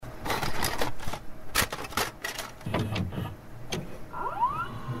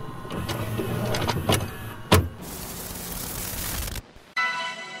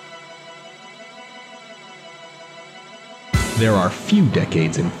There are few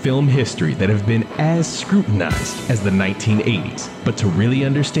decades in film history that have been as scrutinized as the 1980s. But to really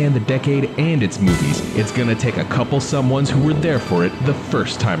understand the decade and its movies, it's gonna take a couple someones who were there for it the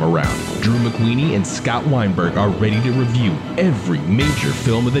first time around. Drew McWeeny and Scott Weinberg are ready to review every major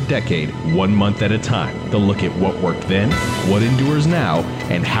film of the decade, 1 month at a time. They'll look at what worked then, what endures now,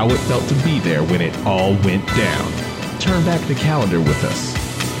 and how it felt to be there when it all went down. Turn back the calendar with us.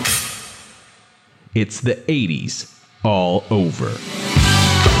 It's the 80s all over.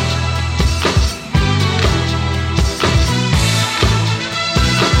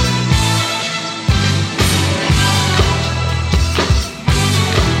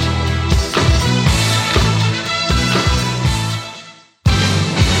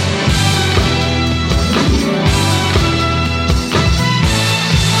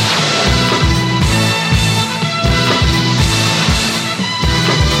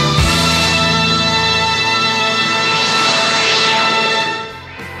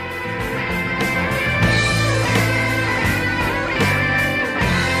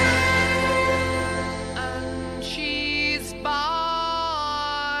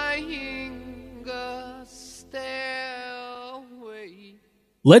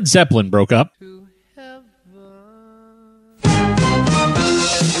 Led Zeppelin broke up.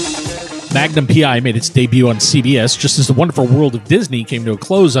 Magnum P.I. made its debut on CBS just as The Wonderful World of Disney came to a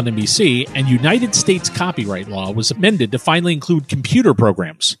close on NBC, and United States copyright law was amended to finally include computer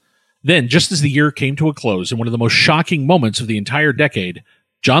programs. Then, just as the year came to a close, in one of the most shocking moments of the entire decade,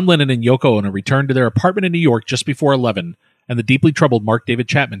 John Lennon and Yoko Ono returned to their apartment in New York just before 11, and the deeply troubled Mark David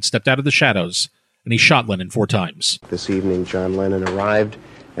Chapman stepped out of the shadows, and he shot Lennon 4 times. This evening, John Lennon arrived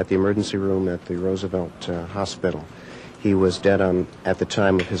at the emergency room at the Roosevelt Hospital. He was dead at the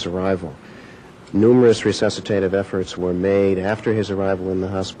time of his arrival. Numerous resuscitative efforts were made after his arrival in the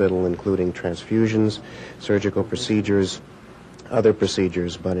hospital, including transfusions, surgical procedures, other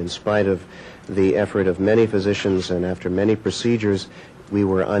procedures, but in spite of the effort of many physicians and after many procedures, we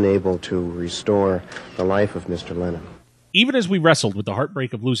were unable to restore the life of Mr. Lennon. Even as we wrestled with the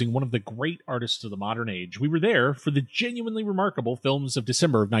heartbreak of losing one of the great artists of the modern age, we were there for the genuinely remarkable films of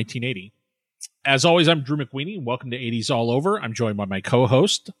December of 1980. As always, I'm Drew McWeeny, and welcome to 80s All Over. I'm joined by my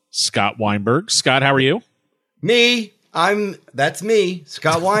co-host, Scott Weinberg. Scott, how are you? That's me,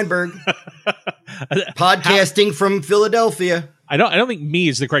 Scott Weinberg. Podcasting from Philadelphia. I don't think me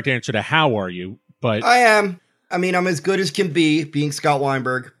is the correct answer to how are you, but I am. I mean, I'm as good as can be, being Scott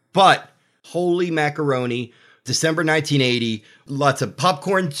Weinberg, but holy macaroni. December 1980, lots of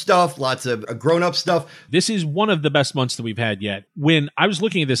popcorn stuff, lots of grown-up stuff. This is one of the best months that we've had yet. When I was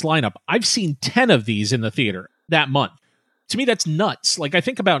looking at this lineup, I've seen 10 of these in the theater that month. To me, that's nuts. Like, I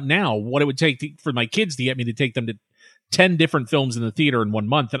think about now what it would take for my kids to get me to take them to 10 different films in the theater in 1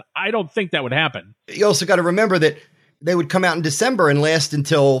 month, and I don't think that would happen. You also got to remember that they would come out in December and last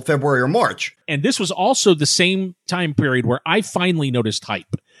until February or March. And this was also the same time period where I finally noticed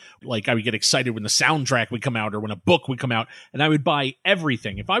hype. Like, I would get excited when the soundtrack would come out or when a book would come out, and I would buy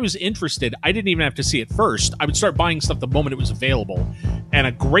everything. If I was interested, I didn't even have to see it first. I would start buying stuff the moment it was available. And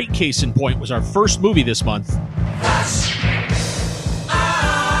a great case in point was our first movie this month. Savior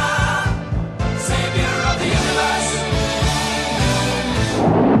of the universe.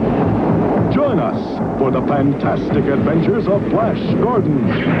 Join us for the fantastic adventures of Flash Gordon.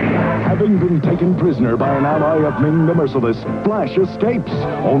 Having been taken prisoner by an ally of Ming the Merciless, Flash escapes,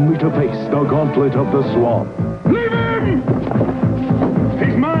 only to face the gauntlet of the swamp. Leave him!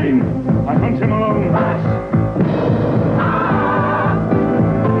 He's mine! I hunt him alone.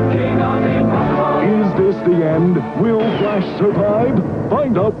 Is this the end? Will Flash survive?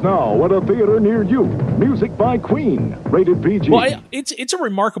 Find out now at a theater near you. Music by Queen, rated PG. Well, it's a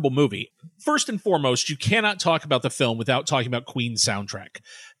remarkable movie. First and foremost, you cannot talk about the film without talking about Queen's soundtrack.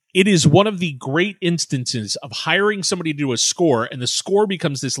 It is one of the great instances of hiring somebody to do a score, and the score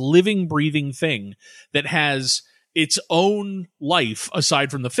becomes this living, breathing thing that has its own life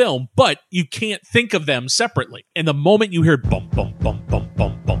aside from the film, but you can't think of them separately. And the moment you hear bum, bum, bum, bum,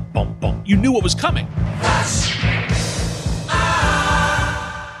 bum, bum, bum, bum, you knew what was coming.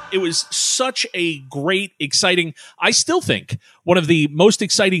 It was such a great, exciting, I still think one of the most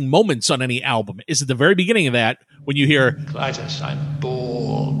exciting moments on any album is at the very beginning of that when you hear, Clytus, I'm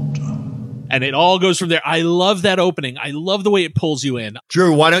bored. And it all goes from there. I love that opening. I love the way it pulls you in.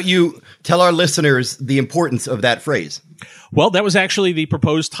 Drew, why don't you tell our listeners the importance of that phrase? Well, that was actually the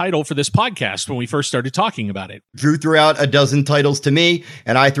proposed title for this podcast when we first started talking about it. Drew threw out a dozen titles to me,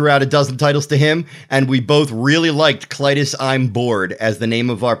 and I threw out a dozen titles to him, and we both really liked Clytus, I'm Bored as the name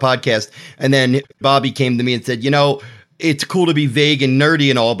of our podcast. And then Bobby came to me and said, it's cool to be vague and nerdy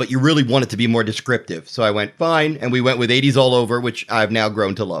and all, but you really want it to be more descriptive. So I went, fine, and we went with 80s All Over, which I've now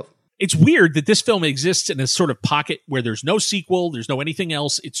grown to love. It's weird that this film exists in a sort of pocket where there's no sequel, there's no anything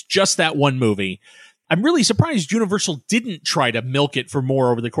else. It's just that one movie. I'm really surprised Universal didn't try to milk it for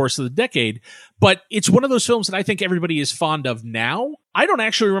more over the course of the decade, but it's one of those films that I think everybody is fond of now. I don't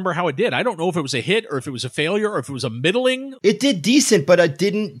actually remember how it did. I don't know if it was a hit or if it was a failure or if it was a middling. It did decent, but it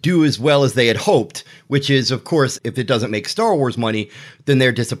didn't do as well as they had hoped, which is, of course, if it doesn't make Star Wars money, then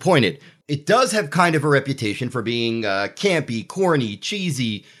they're disappointed. It does have kind of a reputation for being campy, corny,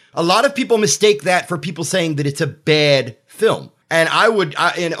 cheesy. A lot of people mistake that for people saying that it's a bad film. And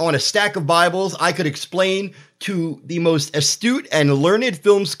on a stack of Bibles, I could explain to the most astute and learned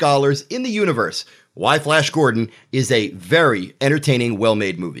film scholars in the universe why Flash Gordon is a very entertaining,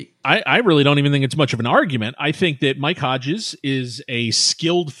 well-made movie. I really don't even think it's much of an argument. I think that Mike Hodges is a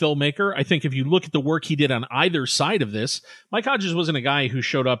skilled filmmaker. I think if you look at the work he did on either side of this, Mike Hodges wasn't a guy who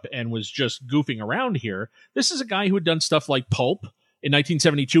showed up and was just goofing around here. This is a guy who had done stuff like Pulp in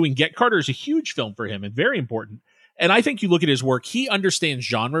 1972, and Get Carter is a huge film for him and very important. And I think you look at his work, he understands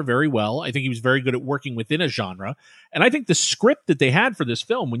genre very well. I think he was very good at working within a genre. And I think the script that they had for this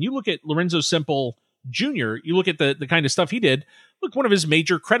film, when you look at Lorenzo Semple Jr., you look at the kind of stuff he did, look, one of his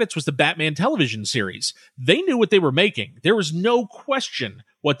major credits was the Batman television series. They knew what they were making. There was no question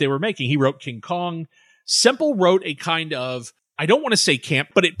what they were making. He wrote King Kong. Semple wrote a kind of, I don't want to say camp,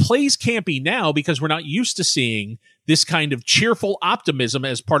 but it plays campy now because we're not used to seeing this kind of cheerful optimism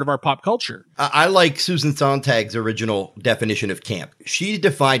as part of our pop culture. I like Susan Sontag's original definition of camp. She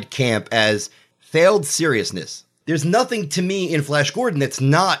defined camp as failed seriousness. There's nothing to me in Flash Gordon that's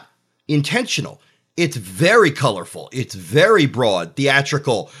not intentional. It's very colorful. It's very broad,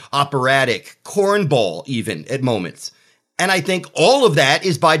 theatrical, operatic, cornball even at moments. And I think all of that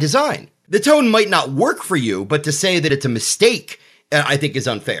is by design. The tone might not work for you, but to say that it's a mistake, I think is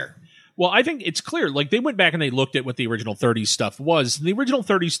unfair. Well, I think it's clear. Like, they went back and they looked at what the original 30s stuff was. The original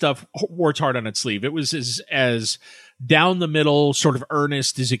 30s stuff wore its heart on its sleeve. It was as down the middle, sort of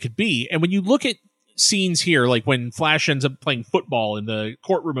earnest as it could be. And when you look at scenes here, like when Flash ends up playing football in the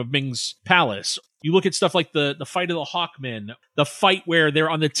courtroom of Ming's palace, you look at stuff like the fight of the Hawkmen, the fight where they're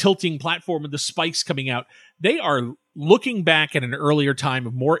on the tilting platform with the spikes coming out. They are looking back at an earlier time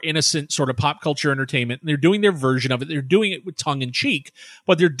of more innocent sort of pop culture entertainment. And they're doing their version of it. They're doing it with tongue in cheek,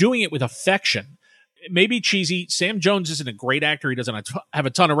 but they're doing it with affection. It may be cheesy. Sam Jones isn't a great actor. He doesn't have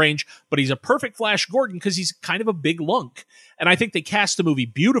a ton of range, but he's a perfect Flash Gordon because he's kind of a big lunk. And I think they cast the movie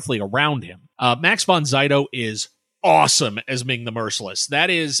beautifully around him. Max von Sydow is awesome as Ming the Merciless. That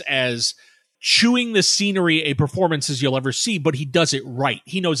is as chewing the scenery a performance as you'll ever see, but he does it right.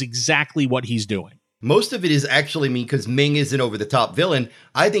 He knows exactly what he's doing. Most of it is actually because Ming is an over-the-top villain.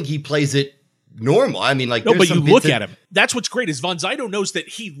 I think he plays it normal. I mean, like, no, but you look at him. That's what's great is Von Sydow knows that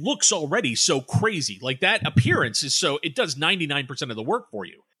he looks already so crazy. Like, that appearance is so, it does 99% of the work for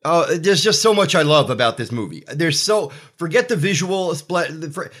you. Oh, there's just so much I love about this movie. Forget the visual,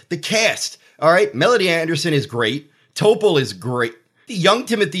 the cast. All right, Melody Anderson is great. Topol is great. The young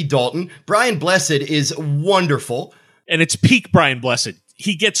Timothy Dalton, Brian Blessed is wonderful. And it's peak Brian Blessed.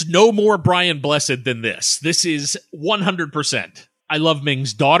 He gets no more Brian Blessed than this. This is 100%. I love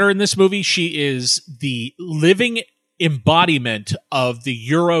Ming's daughter in this movie. She is the living embodiment of the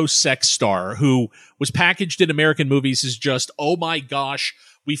Euro sex star who was packaged in American movies as just, oh my gosh,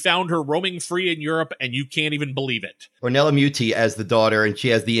 we found her roaming free in Europe and you can't even believe it. Ornella Muti as the daughter, and she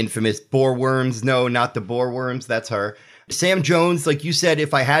has the infamous boar worms. No, not the boar worms. That's her. Sam Jones, like you said,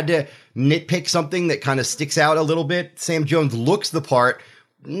 if I had to nitpick something that kind of sticks out a little bit, Sam Jones looks the part.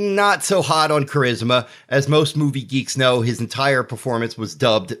 Not so hot on charisma. As most movie geeks know, his entire performance was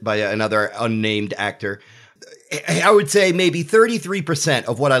dubbed by another unnamed actor. I would say maybe 33%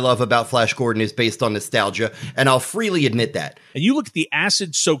 of what I love about Flash Gordon is based on nostalgia, and I'll freely admit that. And you look at the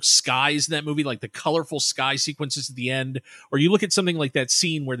acid-soaked skies in that movie, like the colorful sky sequences at the end, or you look at something like that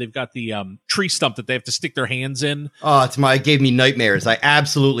scene where they've got the tree stump that they have to stick their hands in. Oh, it gave me nightmares. I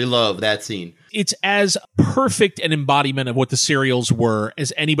absolutely love that scene. It's as perfect an embodiment of what the serials were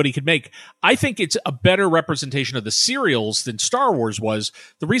as anybody could make. I think it's a better representation of the serials than Star Wars was.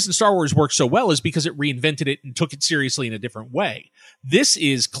 The reason Star Wars worked so well is because it reinvented it and took it seriously in a different way. This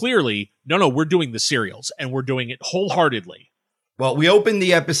is clearly, no, we're doing the serials, and we're doing it wholeheartedly. Well, we opened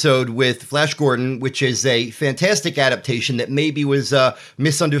the episode with Flash Gordon, which is a fantastic adaptation that maybe was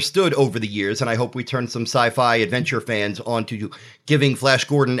misunderstood over the years, and I hope we turn some sci-fi adventure fans onto giving Flash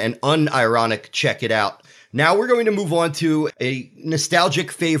Gordon an unironic check it out. Now we're going to move on to a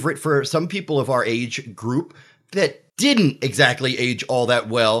nostalgic favorite for some people of our age group that didn't exactly age all that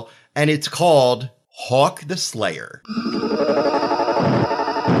well, and it's called Hawk the Slayer.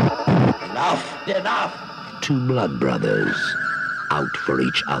 Enough! Two blood brothers out for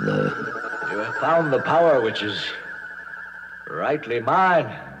each other. You have found the power which is rightly mine.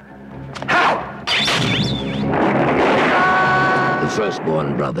 The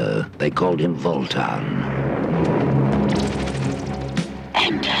firstborn brother, they called him Voltan.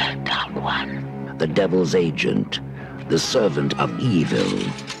 Enter, Dark One. The devil's agent, the servant of evil.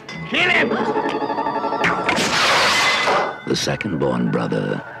 Kill him! The second-born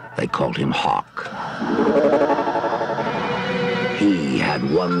brother, they called him Hawk. He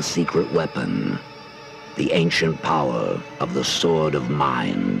had one secret weapon, the ancient power of the Sword of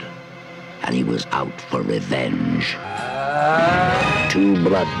Mind, and he was out for revenge. Two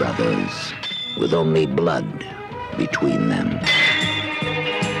blood brothers, with only blood between them.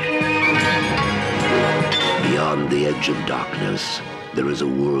 Beyond the edge of darkness, there is a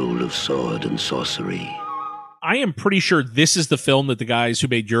world of sword and sorcery. I am pretty sure this is the film that the guys who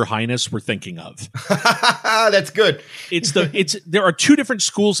made Your Highness were thinking of. That's good. There are two different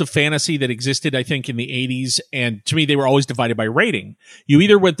schools of fantasy that existed, I think, in the 80s, and to me, they were always divided by rating. You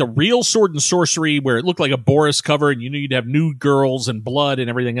either went the real sword and sorcery, where it looked like a Boris cover, and you knew you'd have nude girls and blood and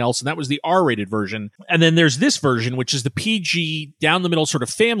everything else, and that was the R-rated version. And then there's this version, which is the PG, down the middle sort of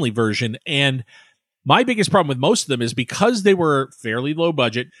family version, and my biggest problem with most of them is because they were fairly low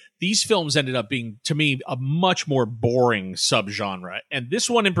budget, these films ended up being, to me, a much more boring subgenre. And this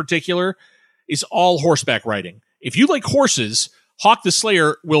one in particular is all horseback riding. If you like horses, Hawk the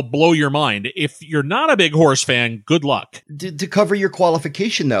Slayer will blow your mind. If you're not a big horse fan, good luck. To cover your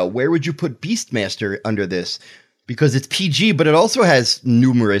qualification, though, where would you put Beastmaster under this? Because it's PG, but it also has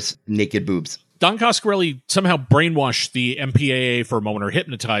numerous naked boobs. Don Coscarelli somehow brainwashed the MPAA for a moment, or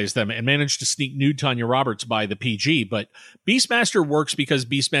hypnotized them, and managed to sneak nude Tanya Roberts by the PG. But Beastmaster works because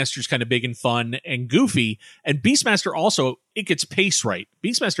Beastmaster's kind of big and fun and goofy, and Beastmaster also, it gets pace right.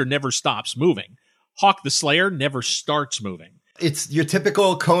 Beastmaster never stops moving. Hawk the Slayer never starts moving. It's your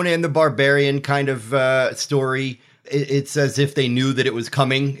typical Conan the Barbarian kind of story. It's as if they knew that it was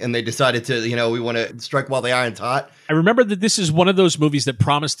coming and they decided to, we want to strike while the iron's hot. I remember that this is one of those movies that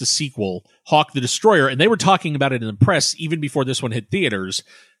promised a sequel, Hawk the Destroyer, and they were talking about it in the press even before this one hit theaters.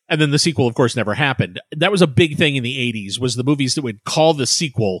 And then the sequel, of course, never happened. That was a big thing in the 80s, was the movies that would call the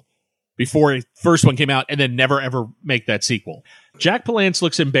sequel before the first one came out and then never, ever make that sequel. Jack Palance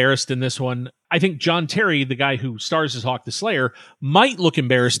looks embarrassed in this one. I think John Terry, the guy who stars as Hawk the Slayer, might look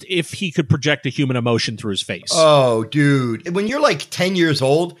embarrassed if he could project a human emotion through his face. Oh, dude. When you're like 10 years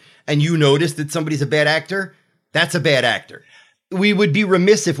old and you notice that somebody's a bad actor, that's a bad actor. We would be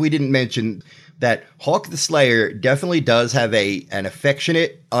remiss if we didn't mention that Hawk the Slayer definitely does have an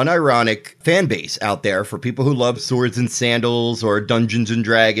affectionate, unironic fan base out there for people who love swords and sandals or Dungeons and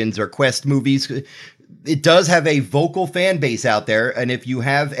Dragons or Quest movies. It does have a vocal fan base out there, and if you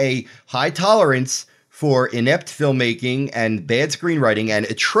have a high tolerance for inept filmmaking and bad screenwriting and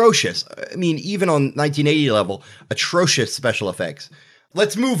atrocious, even on 1980 level, atrocious special effects.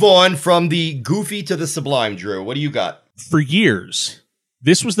 Let's move on from the goofy to the sublime, Drew. What do you got? For years,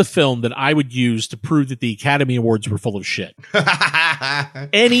 this was the film that I would use to prove that the Academy Awards were full of shit.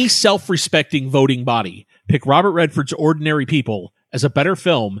 Any self-respecting voting body pick Robert Redford's Ordinary People as a better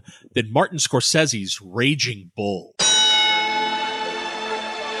film than Martin Scorsese's Raging Bull.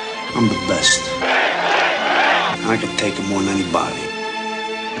 I'm the best. I can take it more than anybody.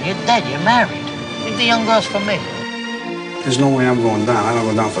 You're dead. You're married. Leave the young girls for me. There's no way I'm going down. I don't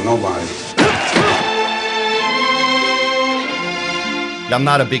go down for nobody. I'm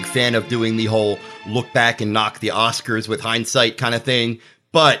not a big fan of doing the whole look back and knock the Oscars with hindsight kind of thing,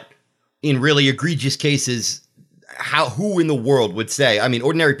 but in really egregious cases, who in the world would say,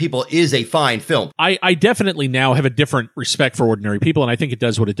 Ordinary People is a fine film. I definitely now have a different respect for Ordinary People, and I think it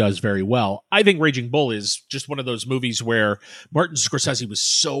does what it does very well. I think Raging Bull is just one of those movies where Martin Scorsese was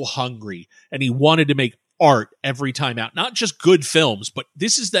so hungry, and he wanted to make art every time out. Not just good films, but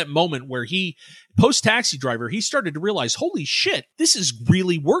this is that moment where he, post Taxi Driver, he started to realize, holy shit, this is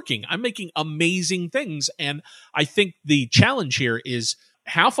really working. I'm making amazing things, and I think the challenge here is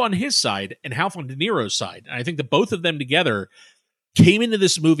half on his side and half on De Niro's side. And I think that both of them together came into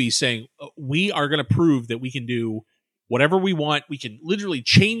this movie saying, we are going to prove that we can do whatever we want. We can literally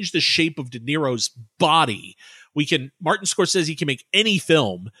change the shape of De Niro's body. Martin Scorsese can make any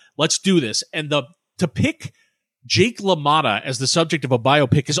film. Let's do this. And to pick Jake LaMotta as the subject of a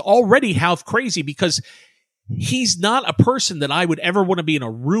biopic is already half crazy because he's not a person that I would ever want to be in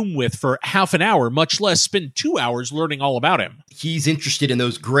a room with for half an hour, much less spend 2 hours learning all about him. He's interested in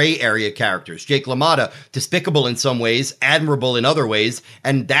those gray area characters. Jake LaMotta, despicable in some ways, admirable in other ways,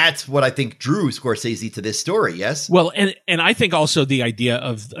 and that's what I think drew Scorsese to this story, yes? Well, and I think also the idea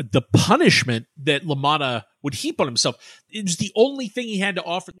of the punishment that LaMotta would heap on himself, it was the only thing he had to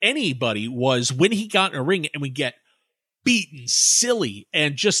offer anybody was when he got in a ring and we get beaten silly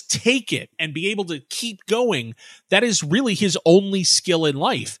and just take it and be able to keep going. That is really his only skill in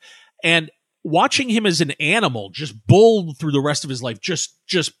life. And watching him as an animal just bull through the rest of his life,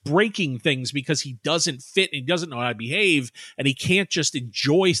 just breaking things because he doesn't fit and he doesn't know how to behave and he can't just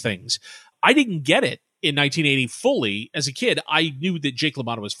enjoy things. I didn't get it in 1980 fully. As a kid, I knew that Jake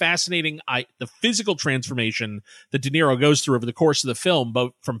LaMotta was fascinating. The physical transformation that De Niro goes through over the course of the film,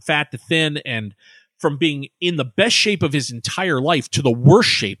 both from fat to thin and from being in the best shape of his entire life to the worst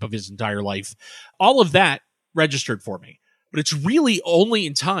shape of his entire life, all of that registered for me. But it's really only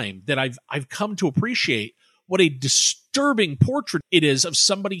in time that I've come to appreciate what a disturbing portrait it is of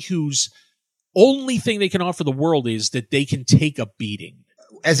somebody whose only thing they can offer the world is that they can take a beating.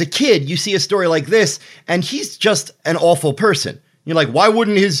 As a kid, you see a story like this, and he's just an awful person. You're like, why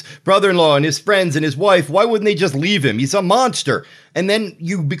wouldn't his brother-in-law and his friends and his wife, why wouldn't they just leave him? He's a monster. And then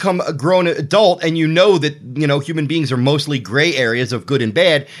you become a grown adult and you know that, human beings are mostly gray areas of good and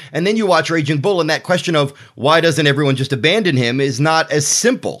bad. And then you watch Raging Bull and that question of why doesn't everyone just abandon him is not as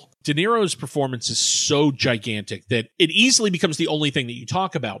simple. De Niro's performance is so gigantic that it easily becomes the only thing that you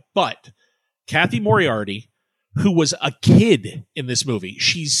talk about. But Kathy Moriarty, who was a kid in this movie.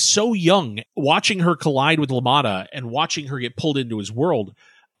 She's so young. Watching her collide with LaMotta and watching her get pulled into his world,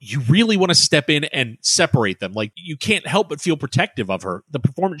 you really want to step in and separate them. Like, you can't help but feel protective of her, the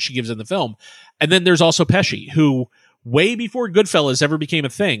performance she gives in the film. And then there's also Pesci, who, way before Goodfellas ever became a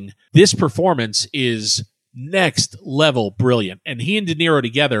thing, this performance is next level brilliant. And he and De Niro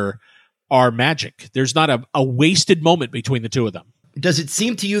together are magic. There's not a wasted moment between the two of them. Does it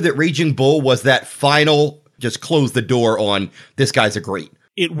seem to you that Raging Bull was that final just close the door on this guy's a great?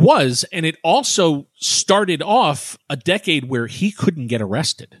 It was, and it also started off a decade where he couldn't get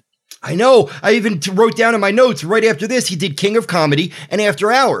arrested. I know. I even wrote down in my notes right after this, he did King of Comedy and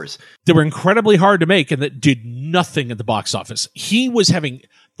After Hours. They were incredibly hard to make and that did nothing at the box office. He was having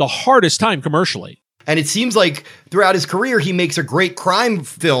the hardest time commercially. And it seems like throughout his career, he makes a great crime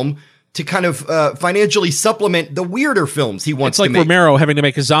film to kind of financially supplement the weirder films he wants to make. It's like Romero having to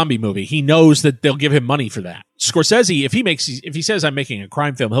make a zombie movie. He knows that they'll give him money for that. Scorsese, if he says I'm making a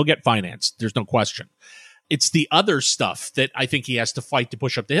crime film, he'll get financed. There's no question. It's the other stuff that I think he has to fight to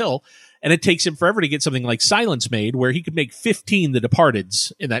push up the hill. And it takes him forever to get something like Silence made, where he could make 15 The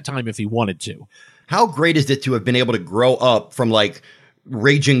Departeds in that time if he wanted to. How great is it to have been able to grow up from like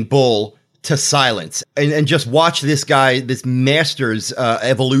Raging Bull to Silence and just watch this guy, this master's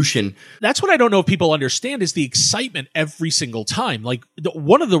evolution. That's what I don't know if people understand is the excitement every single time. Like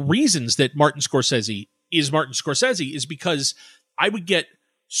one of the reasons that Martin Scorsese is because I would get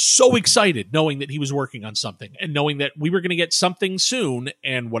so excited knowing that he was working on something and knowing that we were going to get something soon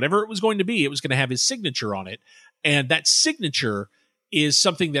and whatever it was going to be, it was going to have his signature on it. And that signature is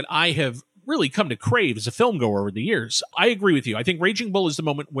something that I have really come to crave as a film goer over the years. I agree with you. I think Raging Bull is the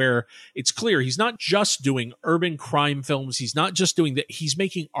moment where it's clear he's not just doing urban crime films. He's not just doing that. He's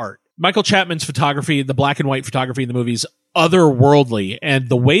making art. Michael Chapman's photography, the black and white photography in the movies, otherworldly. And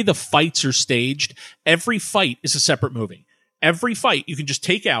the way the fights are staged, every fight is a separate movie. Every fight you can just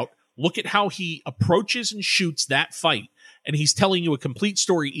take out, look at how he approaches and shoots that fight, and he's telling you a complete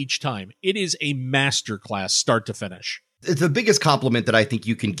story each time. It is a masterclass start to finish. It's the biggest compliment that I think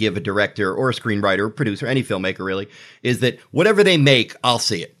you can give a director or a screenwriter or producer, any filmmaker really, is that whatever they make, I'll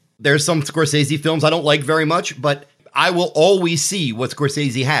see it. There's some Scorsese films I don't like very much, but I will always see what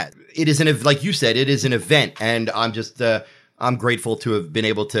Scorsese has. It is like you said, it is an event, and I'm just I'm grateful to have been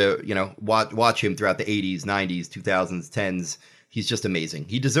able to watch him throughout the 80s, 90s, 2000s, 10s. He's just amazing.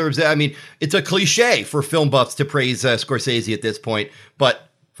 He deserves it. I mean, it's a cliche for film buffs to praise Scorsese at this point, but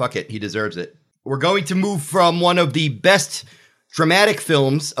fuck it, he deserves it. We're going to move from one of the best dramatic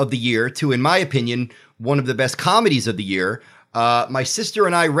films of the year to, in my opinion, one of the best comedies of the year. My sister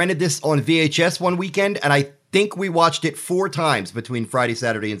and I rented this on VHS one weekend, and I think we watched it 4 times between Friday,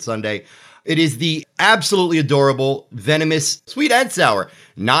 Saturday, and Sunday. It is the absolutely adorable, venomous, sweet and sour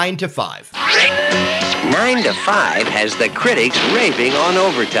 9 to 5. 9 to 5 has the critics raving on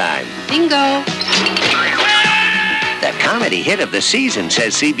Overtime. Bingo. The comedy hit of the season,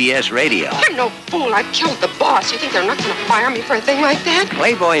 says CBS Radio. I'm no fool. I killed the boss. You think they're not going to fire me for a thing like that?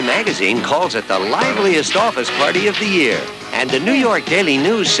 Playboy magazine calls it the liveliest office party of the year. And the New York Daily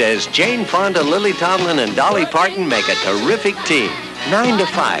News says Jane Fonda, Lily Tomlin, and Dolly Parton make a terrific team. 9 to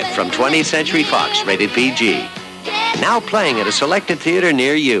 5 from 20th Century Fox, rated PG. Now playing at a selected theater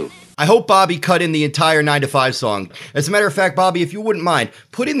near you. I hope Bobby cut in the entire 9 to 5 song. As a matter of fact, Bobby, if you wouldn't mind,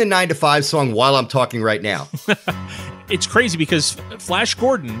 put in the 9 to 5 song while I'm talking right now. It's crazy because Flash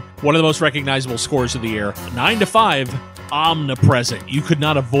Gordon, one of the most recognizable scores of the year, 9 to 5, omnipresent. You could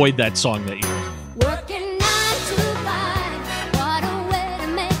not avoid that song that year. Working 9 to 5, what a way to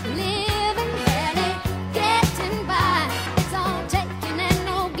make a living, barely getting by. It's all taking and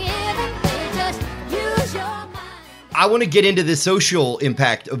no giving, they just use your mind. I want to get into the social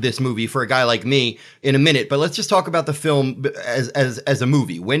impact of this movie for a guy like me in a minute, but let's just talk about the film as a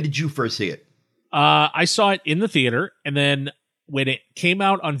movie. When did you first see it? I saw it in the theater, and then when it came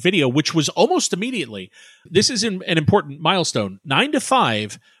out on video, which was almost immediately, this is an important milestone. 9 to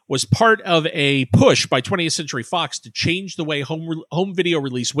 5 was part of a push by 20th Century Fox to change the way home video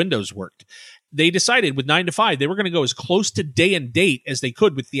release windows worked. They decided with 9 to 5, they were going to go as close to day and date as they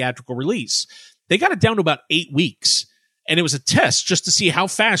could with theatrical release. They got it down to about 8 weeks, and it was a test just to see how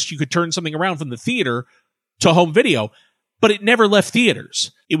fast you could turn something around from the theater to home video, but it never left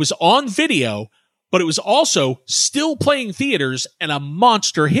theaters. It was on video, but it was also still playing theaters and a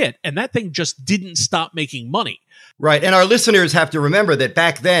monster hit. And that thing just didn't stop making money. Right. And our listeners have to remember that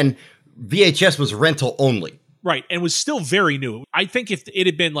back then, VHS was rental only. Right. And was still very new. I think if it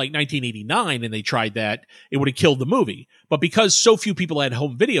had been like 1989 and they tried that, it would have killed the movie. But because so few people had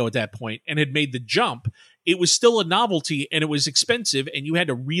home video at that point and had made the jump, it was still a novelty and it was expensive and you had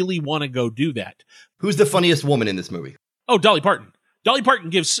to really want to go do that. Who's the funniest woman in this movie? Oh, Dolly Parton. Dolly Parton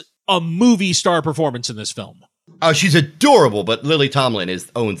gives a movie star performance in this film. Oh, she's adorable, but Lily Tomlin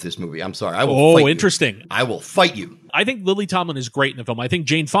owns this movie. I'm sorry. I will fight interesting. You. I will fight you. I think Lily Tomlin is great in the film. I think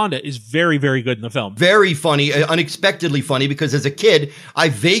Jane Fonda is very, very good in the film. Very funny, unexpectedly funny, because as a kid, I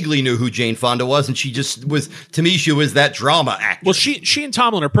vaguely knew who Jane Fonda was, and she just was, to me, she was that drama actor. Well, she and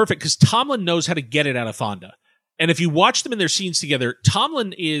Tomlin are perfect because Tomlin knows how to get it out of Fonda. And if you watch them in their scenes together,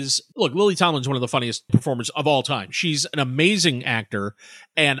 Lily Tomlin's one of the funniest performers of all time. She's an amazing actor,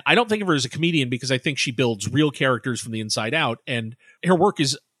 and I don't think of her as a comedian because I think she builds real characters from the inside out, and her work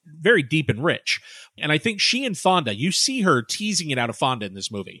is very deep and rich. And I think she and Fonda, you see her teasing it out of Fonda in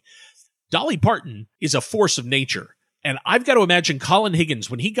this movie. Dolly Parton is a force of nature. And I've got to imagine Colin Higgins,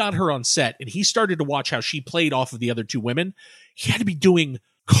 when he got her on set and he started to watch how she played off of the other two women, he had to be doing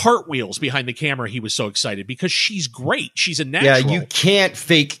cartwheels behind the camera. He was so excited because she's great. She's a natural. Yeah, you can't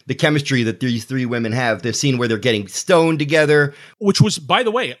fake the chemistry that these three women have. The scene where they're getting stoned together. Which was, by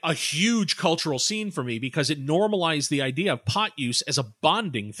the way, a huge cultural scene for me because it normalized the idea of pot use as a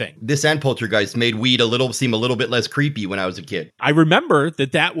bonding thing. This and Poltergeist made weed seem a little bit less creepy when I was a kid. I remember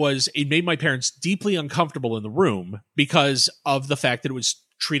it made my parents deeply uncomfortable in the room because of the fact that it was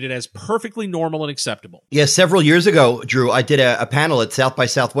treated as perfectly normal and acceptable. Yeah, several years ago, Drew, I did a panel at South by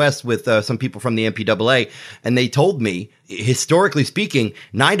Southwest with some people from the MPAA, and they told me, historically speaking,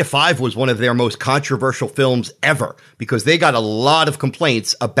 9 to 5 was one of their most controversial films ever because they got a lot of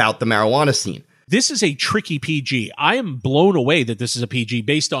complaints about the marijuana scene. This is a tricky PG. I am blown away that this is a PG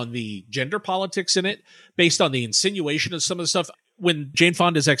based on the gender politics in it, based on the insinuation of some of the stuff. When Jane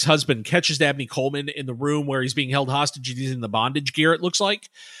Fonda's ex-husband catches Dabney Coleman in the room where he's being held hostage and he's in the bondage gear, it looks like.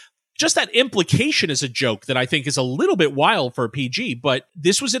 Just that implication is a joke that I think is a little bit wild for a PG, but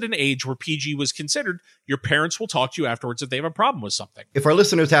this was at an age where PG was considered your parents will talk to you afterwards if they have a problem with something. If our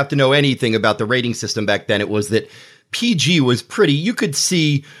listeners have to know anything about the rating system back then, it was that PG was pretty, you could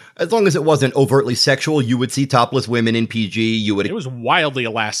see, as long as it wasn't overtly sexual, you would see topless women in PG. It was wildly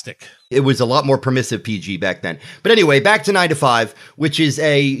elastic. It was a lot more permissive PG back then. But anyway, back to 9 to 5, which is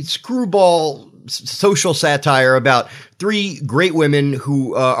a screwball social satire about three great women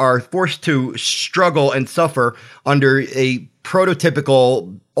who are forced to struggle and suffer under a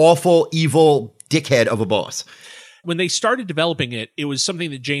prototypical, awful, evil dickhead of a boss. When they started developing it, it was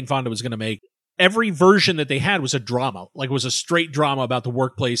something that Jane Fonda was going to make. Every version that they had was a drama, like it was a straight drama about the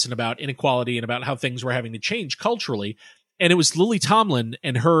workplace and about inequality and about how things were having to change culturally. And it was Lily Tomlin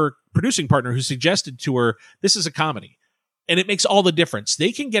and her producing partner who suggested to her, this is a comedy. And it makes all the difference.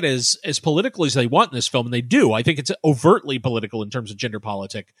 They can get as political as they want in this film, and they do. I think it's overtly political in terms of gender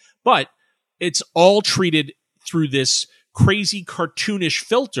politic, but it's all treated through this crazy cartoonish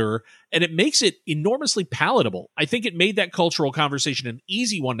filter, and it makes it enormously palatable. I think it made that cultural conversation an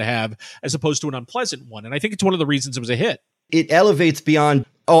easy one to have as opposed to an unpleasant one, and I think it's one of the reasons it was a hit. It elevates beyond,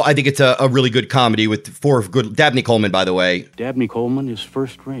 I think it's a really good comedy with 4 good, Dabney Coleman, by the way. Dabney Coleman is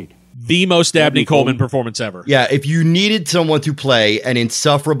first rate. the most Dabney Coleman performance ever. Yeah, if you needed someone to play an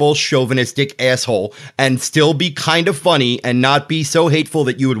insufferable, chauvinistic asshole and still be kind of funny and not be so hateful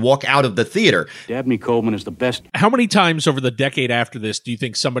that you would walk out of the theater. Dabney Coleman is the best. How many times over the decade after this do you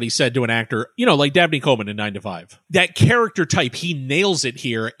think somebody said to an actor, like Dabney Coleman in 9 to 5, that character type, he nails it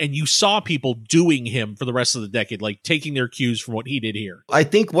here, and you saw people doing him for the rest of the decade, like taking their cues from what he did here. I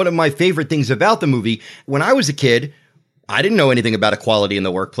think one of my favorite things about the movie, when I was a kid, I didn't know anything about equality in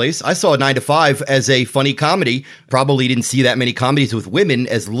the workplace. I saw 9 to 5 as a funny comedy. Probably didn't see that many comedies with women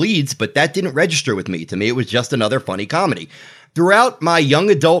as leads, but that didn't register with me. To me, it was just another funny comedy. Throughout my young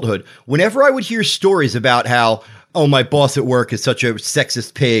adulthood, whenever I would hear stories about how, my boss at work is such a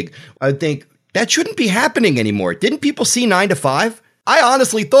sexist pig, I would think, that shouldn't be happening anymore. Didn't people see 9 to 5? I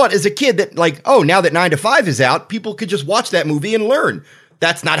honestly thought as a kid that, now that 9 to 5 is out, people could just watch that movie and learn.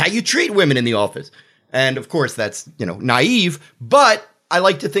 That's not how you treat women in the office. And of course, that's, naive, but I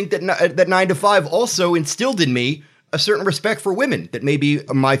like to think that 9 to 5 also instilled in me a certain respect for women that maybe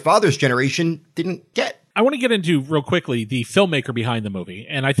my father's generation didn't get. I want to get into real quickly the filmmaker behind the movie.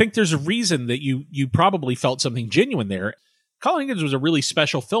 And I think there's a reason that you probably felt something genuine there. Colin Higgins was a really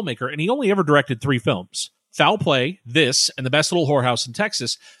special filmmaker, and he only ever directed 3 films: Foul Play, this, and The Best Little Whorehouse in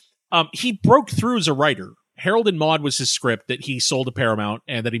Texas. He broke through as a writer. Harold and Maude was his script that he sold to Paramount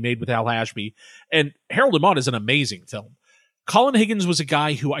and that he made with Al Ashby. And Harold and Maude is an amazing film. Colin Higgins was a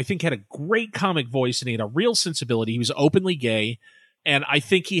guy who I think had a great comic voice and he had a real sensibility. He was openly gay. And I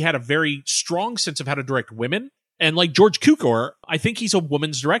think he had a very strong sense of how to direct women. And like George Cukor, I think he's a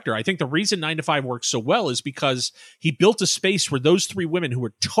woman's director. I think the reason 9 to 5 works so well is because he built a space where those 3 women who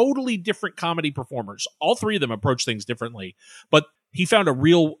were totally different comedy performers, all 3 of them approach things differently, but he found a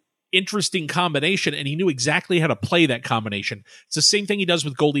real interesting combination, and he knew exactly how to play that combination. It's the same thing he does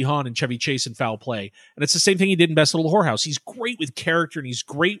with Goldie Hawn and Chevy Chase in Foul Play, and it's the same thing he did in Best Little Whorehouse. He's great with character, and he's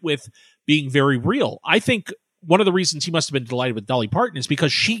great with being very real. I think one of the reasons he must have been delighted with Dolly Parton is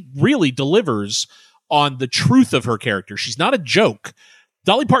because she really delivers on the truth of her character. She's not a joke.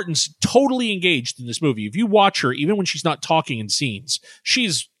 Dolly Parton's totally engaged in this movie. If you watch her, even when she's not talking in scenes,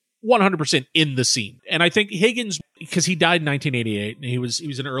 she's 100% in the scene. And I think Higgins, because he died in 1988 and he was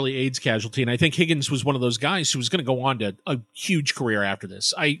an early AIDS casualty, and I think Higgins was one of those guys who was going to go on to a huge career after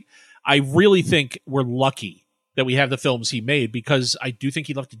this. I really think we're lucky that we have the films he made, because I do think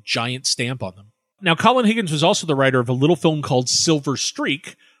he left a giant stamp on them. Now, Colin Higgins was also the writer of a little film called Silver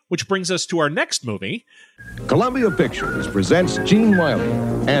Streak, which brings us to our next movie. Columbia Pictures presents Gene Wilder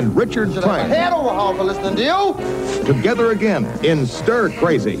and Richard Pryor. Head overhaul for listening to you. Together again in Stir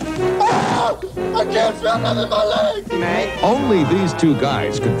Crazy. Oh, I can't feel nothing in my legs. Meg. Only these 2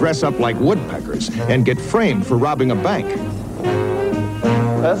 guys could dress up like woodpeckers and get framed for robbing a bank.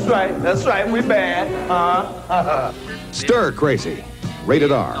 That's right, we bad. Stir Crazy.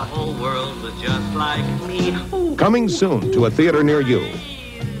 Rated R. The whole world was just like me. Ooh. Coming soon to a theater near you.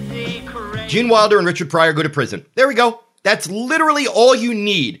 Gene Wilder and Richard Pryor go to prison. There we go. That's literally all you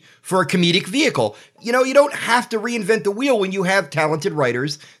need for a comedic vehicle. You don't have to reinvent the wheel when you have talented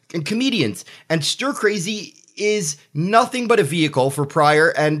writers and comedians. And Stir Crazy is nothing but a vehicle for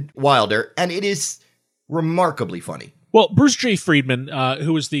Pryor and Wilder, and it is remarkably funny. Well, Bruce J. Friedman,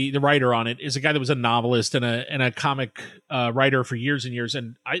 who was the writer on it, is a guy that was a novelist and a comic writer for years and years,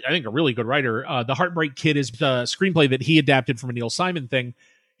 and I think a really good writer. The Heartbreak Kid is the screenplay that he adapted from a Neil Simon thing.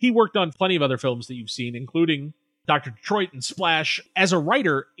 He worked on plenty of other films that you've seen, including Dr. Detroit and Splash. As a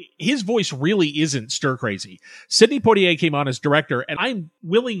writer, his voice really isn't Stir Crazy. Sidney Poitier came on as director, and I'm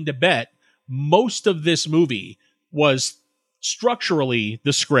willing to bet most of this movie was structurally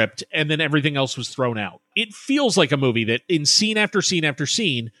the script, and then everything else was thrown out. It feels like a movie that in scene after scene after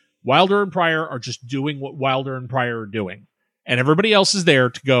scene, Wilder and Pryor are just doing what Wilder and Pryor are doing. And everybody else is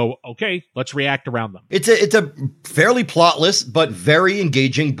there to go, okay, let's react around them. It's a fairly plotless, but very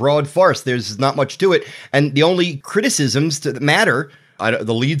engaging, broad farce. There's not much to it. And the only criticisms that matter,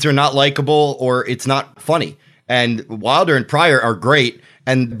 the leads are not likable or it's not funny. And Wilder and Pryor are great.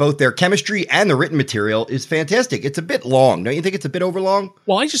 And both their chemistry and the written material is fantastic. It's a bit long. Don't you think it's a bit overlong?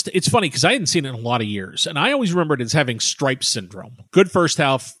 Well, it's funny because I hadn't seen it in a lot of years. And I always remembered it as having Stripes syndrome. Good first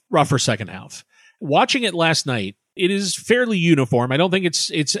half, rougher second half. Watching it last night, it is fairly uniform. I don't think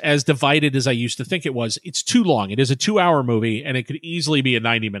it's as divided as I used to think it was. It's too long. It is a 2-hour movie, and it could easily be a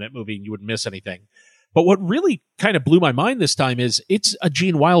 90-minute movie, and you wouldn't miss anything. But what really kind of blew my mind this time is it's a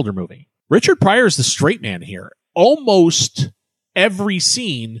Gene Wilder movie. Richard Pryor is the straight man here. Almost every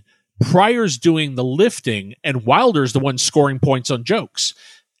scene, Pryor's doing the lifting, and Wilder's the one scoring points on jokes.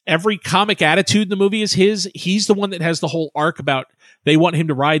 Every comic attitude in the movie is his. He's the one that has the whole arc about they want him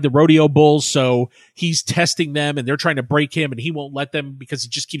to ride the rodeo bulls, so he's testing them and they're trying to break him and he won't let them because he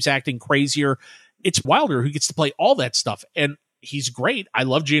just keeps acting crazier. It's Wilder who gets to play all that stuff, and he's great. I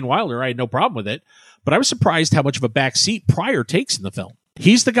love Gene Wilder. I had no problem with it, but I was surprised how much of a backseat Pryor takes in the film.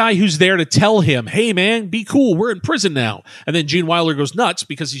 He's the guy who's there to tell him, hey man, be cool, we're in prison now. And then Gene Wilder goes nuts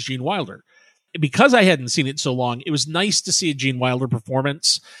because he's Gene Wilder. Because I hadn't seen it so long, it was nice to see a Gene Wilder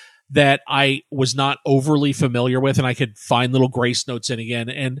performance that I was not overly familiar with, and I could find little grace notes in again,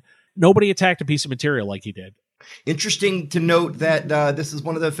 and nobody attacked a piece of material like he did. Interesting to note that this is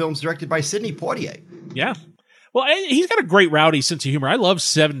one of the films directed by Sidney Poitier. Yeah. Well, he's got a great rowdy sense of humor. I love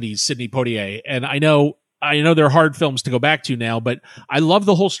 70s Sidney Poitier, and I know they're hard films to go back to now, but I love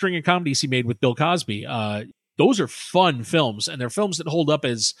the whole string of comedies he made with Bill Cosby. Those are fun films, and they're films that hold up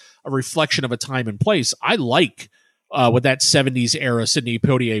as a reflection of a time and place. I like what that 70s era Sidney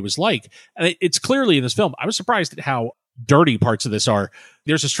Poitier was like. And it's clearly in this film. I was surprised at how dirty parts of this are.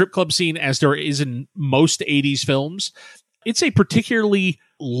 There's a strip club scene, as there is in most 80s films. It's a particularly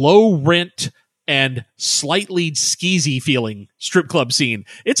low rent and slightly skeezy feeling strip club scene.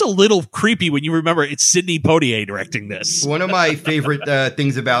 It's a little creepy when you remember it's Sidney Poitier directing this. One of my favorite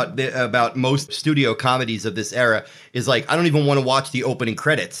things about most studio comedies of this era is, like, I don't even want to watch the opening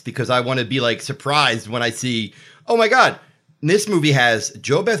credits because I want to be, like, surprised when I see, oh my God, this movie has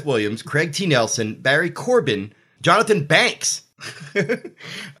Jo Beth Williams, Craig T. Nelson, Barry Corbin, Jonathan Banks.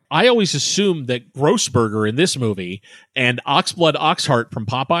 I always assumed that Grossberger in this movie and Oxblood Oxheart from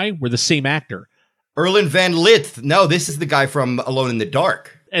Popeye were the same actor. Erland Van Lith. No, this is the guy from Alone in the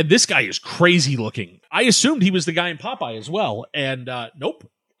Dark. And this guy is crazy looking. I assumed he was the guy in Popeye as well. And nope.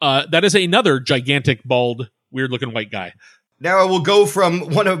 That is another gigantic, bald, weird-looking white guy. Now I will go from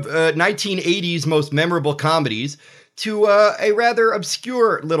one of 1980's most memorable comedies to a rather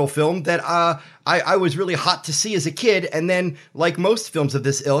obscure little film that I was really hot to see as a kid. And then, like most films of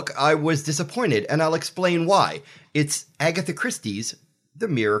this ilk, I was disappointed. And I'll explain why. It's Agatha Christie's The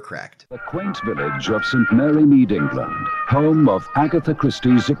Mirror Cracked. The quaint village of St. Mary Mead, England, home of Agatha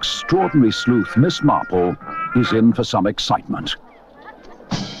Christie's extraordinary sleuth, Miss Marple, is in for some excitement.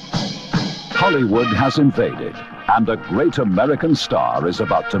 Hollywood has invaded, and a great American star is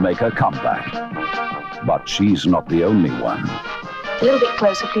about to make her comeback. But she's not the only one. A little bit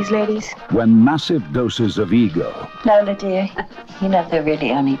closer, please, ladies. When massive doses of ego... Lola, dear, you know there are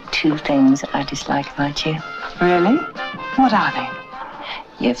really only two things I dislike about you. Really? What are they?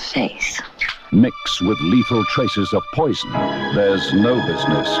 Your face. Mix with lethal traces of poison, there's no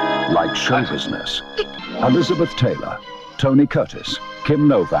business like show business. Elizabeth Taylor, Tony Curtis, Kim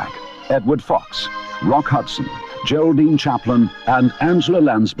Novak, Edward Fox, Rock Hudson, Geraldine Chaplin, and Angela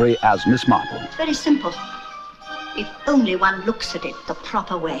Lansbury as Miss Marple. It's very simple. If only one looks at it the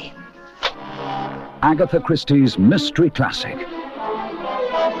proper way. Agatha Christie's mystery classic,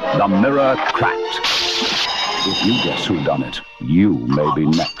 The Mirror Cracked. If you guess who done it, you may be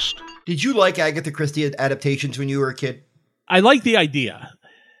next. Did you like Agatha Christie adaptations when you were a kid? I like the idea.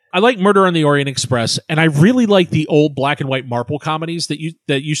 I like Murder on the Orient Express, and I really like the old black and white Marple comedies that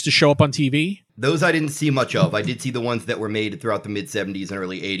used to show up on TV. Those I didn't see much of. I did see the ones that were made throughout the mid-70s and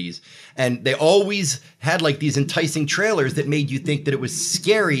early 80s. And they always had like these enticing trailers that made you think that it was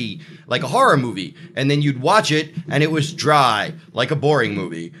scary, like a horror movie. And then you'd watch it, and it was dry, like a boring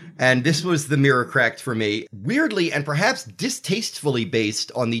movie. And this was The Mirror Cracked for me. Weirdly and perhaps distastefully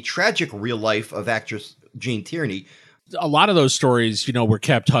based on the tragic real life of actress Jane Tierney. A lot of those stories, were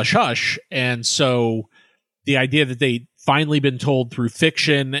kept hush-hush. And so the idea that they'd finally been told through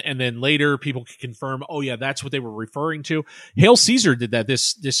fiction and then later people could confirm, oh yeah, that's what they were referring to. Hail Caesar did that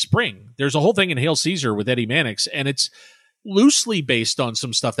this spring. There's a whole thing in Hail Caesar with Eddie Mannix, and it's loosely based on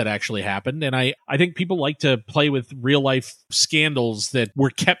some stuff that actually happened. And I think people like to play with real-life scandals that were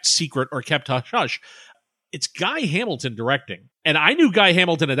kept secret or kept hush-hush. It's Guy Hamilton directing. And I knew Guy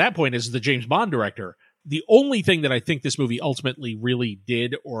Hamilton at that point as the James Bond director. The only thing that I think this movie ultimately really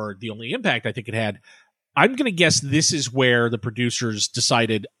did, or the only impact I think it had, I'm going to guess this is where the producers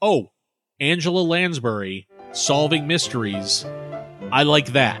decided, oh, Angela Lansbury solving mysteries. I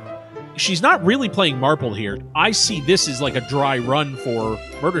like that. She's not really playing Marple here. I see this as like a dry run for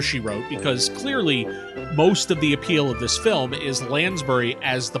Murder, She Wrote, because clearly most of the appeal of this film is Lansbury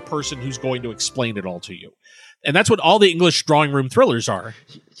as the person who's going to explain it all to you. And that's what all the English drawing room thrillers are.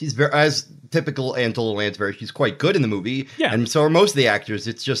 She's very, as typical Angela Lansbury, she's quite good in the movie. Yeah. And so are most of the actors.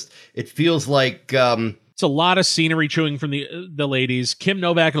 It's just, it feels like... it's a lot of scenery chewing from the ladies. Kim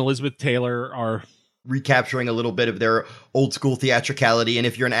Novak and Elizabeth Taylor are... recapturing a little bit of their old school theatricality. And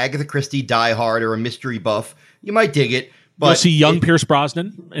if you're an Agatha Christie diehard or a mystery buff, you might dig it. But you'll see young Pierce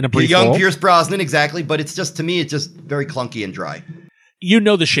Brosnan in a brief young role. Pierce Brosnan, exactly. But it's just, to me, it's just very clunky and dry. You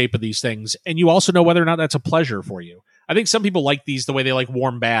know the shape of these things, and you also know whether or not that's a pleasure for you. I think some people like these the way they like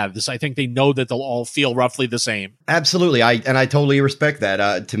warm baths. I think they know that they'll all feel roughly the same. Absolutely. I totally respect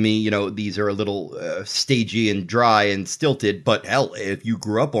that. To me, these are a little stagey and dry and stilted, but hell, if you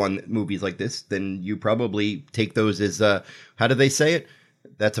grew up on movies like this, then you probably take those as, how do they say it?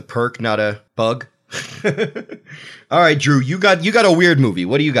 That's a perk, not a bug. All right, Drew, you got a weird movie.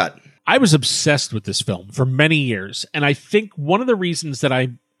 What do you got? I was obsessed with this film for many years, and I think one of the reasons that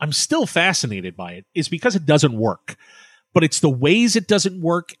I'm still fascinated by it is because it doesn't work. But it's the ways it doesn't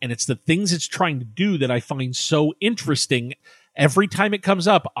work, and it's the things it's trying to do that I find so interesting. Every time it comes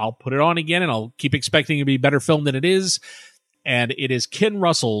up, I'll put it on again, and I'll keep expecting it to be a better film than it is. And it is Ken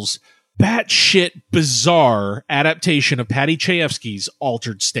Russell's batshit bizarre adaptation of Paddy Chayefsky's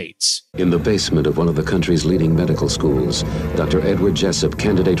Altered States. In the basement of one of the country's leading medical schools, Dr. Edward Jessup,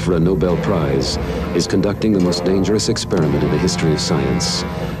 candidate for a Nobel Prize, is conducting the most dangerous experiment in the history of science.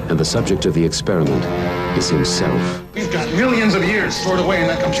 And the subject of the experiment is himself. We've got millions of years stored away in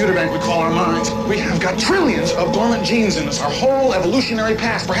that computer bank we call our minds. We have got trillions of dormant genes in us, our whole evolutionary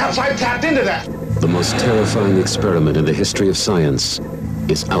past. Perhaps I've tapped into that. The most terrifying experiment in the history of science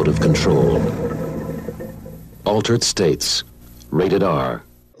is out of control. Altered States, rated R.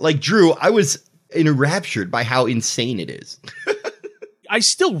 Like Drew, I was enraptured by how insane it is. I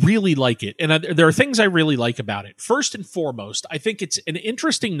still really like it, and there are things I really like about it. First and foremost, I think it's an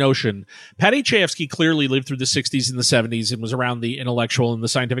interesting notion. Paddy Chayefsky clearly lived through the 60s and the 70s and was around the intellectual and the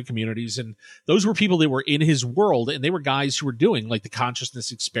scientific communities, and those were people that were in his world, and they were guys who were doing like the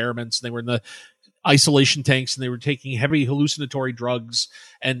consciousness experiments, and they were in the isolation tanks, and they were taking heavy hallucinatory drugs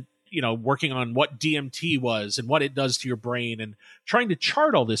and working on what DMT was and what it does to your brain and trying to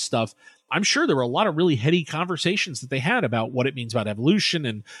chart all this stuff. I'm sure there were a lot of really heady conversations that they had about what it means about evolution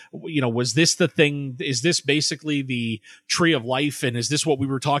and, was this the thing? Is this basically the tree of life? And is this what we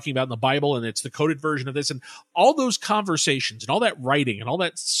were talking about in the Bible? And it's the coded version of this, and all those conversations and all that writing and all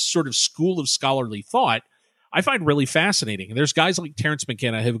that sort of school of scholarly thought, I find really fascinating. And there's guys like Terence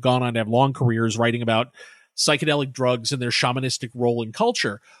McKenna who have gone on to have long careers writing about psychedelic drugs and their shamanistic role in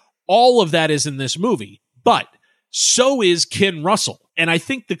culture. All of that is in this movie, but so is Ken Russell. And I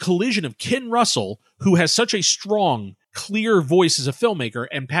think the collision of Ken Russell, who has such a strong, clear voice as a filmmaker,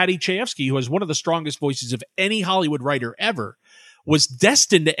 and Paddy Chayefsky, who has one of the strongest voices of any Hollywood writer ever, was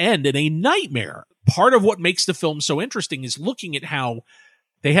destined to end in a nightmare. Part of what makes the film so interesting is looking at how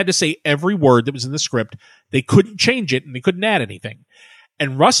they had to say every word that was in the script. They couldn't change it, and they couldn't add anything.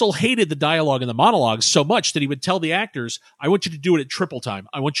 And Russell hated the dialogue and the monologues so much that he would tell the actors, I want you to do it at triple time.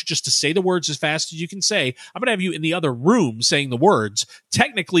 I want you just to say the words as fast as you can say. I'm going to have you in the other room saying the words.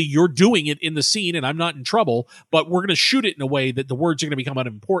 Technically, you're doing it in the scene and I'm not in trouble, but we're going to shoot it in a way that the words are going to become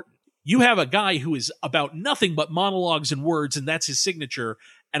unimportant. You have a guy who is about nothing but monologues and words, and that's his signature,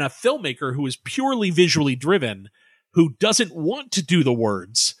 and a filmmaker who is purely visually driven, who doesn't want to do the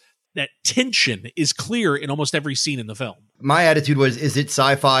words. That tension is clear in almost every scene in the film. My attitude was, is it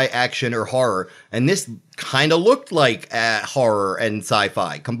sci-fi, action, or horror? And this kind of looked like horror and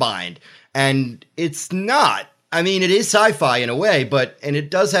sci-fi combined. And it's not. I mean, it is sci-fi in a way, and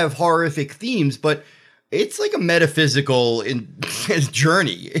it does have horrific themes, but it's like a metaphysical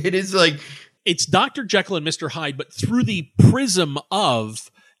journey. It is like... It's Dr. Jekyll and Mr. Hyde, but through the prism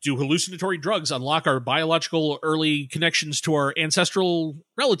of... Do hallucinatory drugs unlock our biological early connections to our ancestral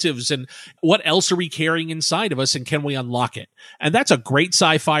relatives? And what else are we carrying inside of us? And can we unlock it? And that's a great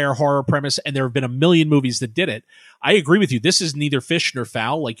sci-fi or horror premise. And there have been a million movies that did it. I agree with you. This is neither fish nor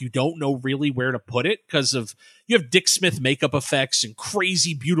fowl. Like, you don't know really where to put it because of, you have Dick Smith makeup effects and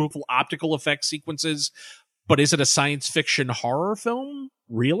crazy, beautiful optical effect sequences. But is it a science fiction horror film?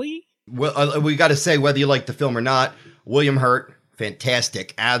 Really? Well, we got to say, whether you like the film or not, William Hurt,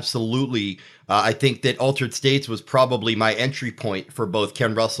 fantastic. Absolutely. I think that Altered States was probably my entry point for both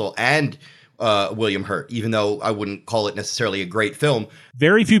Ken Russell and William Hurt, even though I wouldn't call it necessarily a great film.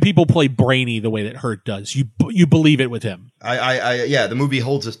 Very few people play brainy the way that Hurt does. You believe it with him. Yeah, the movie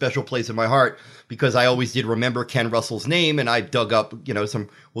holds a special place in my heart because I always did remember Ken Russell's name, and I dug up, some,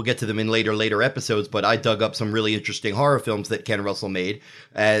 we'll get to them in later episodes, but I dug up some really interesting horror films that Ken Russell made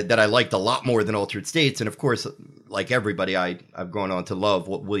that I liked a lot more than Altered States. And of course, like everybody, I've gone on to love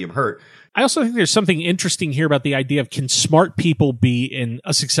William Hurt. I also think there's something interesting here about the idea of, can smart people be in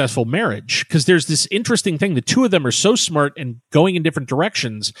a successful marriage? Because there's this interesting thing. The two of them are so smart and going in different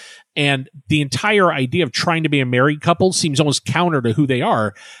directions. And the entire idea of trying to be a married couple seems almost counter to who they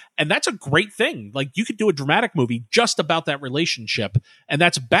are. And that's a great thing. Like, you could do a dramatic movie just about that relationship, and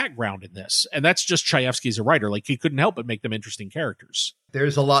that's background in this. And that's just Chayefsky as a writer. Like, he couldn't help but make them interesting characters.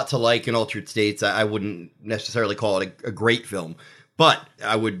 There's a lot to like in Altered States. I wouldn't necessarily call it a great film, but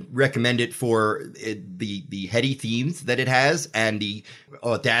I would recommend it for the heady themes that it has and the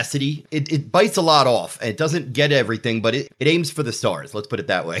audacity. It bites a lot off. It doesn't get everything, but it aims for the stars. Let's put it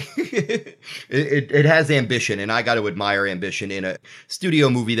that way. it has ambition, and I got to admire ambition in a studio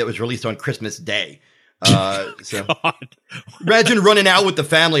movie that was released on Christmas Day. So imagine running out with the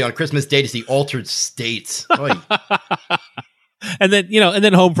family on Christmas Day to see Altered States. And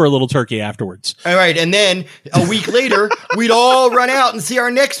then home for a little turkey afterwards. All right, and then a week later, we'd all run out and see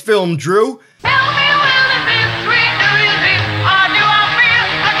our next film, Drew.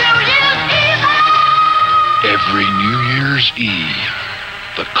 Every New Year's Eve,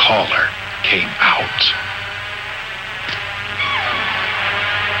 the caller came out.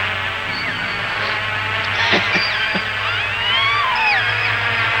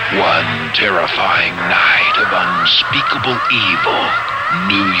 One terrifying night of unspeakable evil.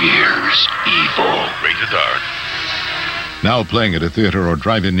 New Year's Evil. Rated R. Now playing at a theater or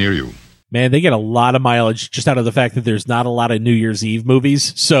drive-in near you. Man, they get a lot of mileage just out of the fact that there's not a lot of New Year's Eve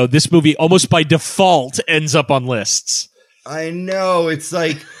movies. So this movie almost by default ends up on lists. I know. It's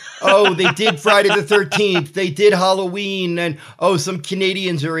like, oh, they did Friday the 13th. They did Halloween. And, oh, some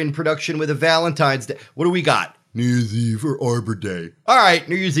Canadians are in production with a Valentine's Day. What do we got? New Year's Eve or Arbor Day. All right,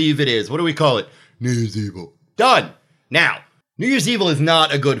 New Year's Eve it is. What do we call it? New Year's Evil. Done. Now, New Year's Evil is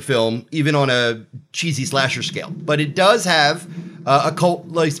not a good film, even on a cheesy slasher scale, but it does have a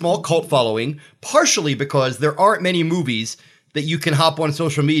small cult following, partially because there aren't many movies that you can hop on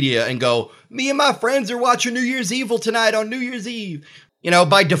social media and go, me and my friends are watching New Year's Evil tonight on New Year's Eve. You know,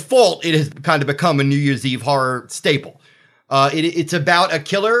 by default, it has kind of become a New Year's Eve horror staple. It's about a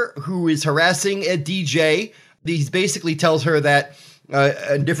killer who is harassing a DJ. He basically tells her that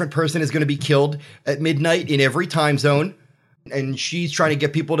a different person is going to be killed at midnight in every time zone. And she's trying to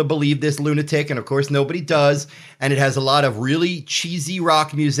get people to believe this lunatic. And of course, nobody does. And it has a lot of really cheesy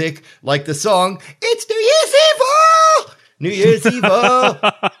rock music, like the song, It's New Year's Evil! New Year's Evil!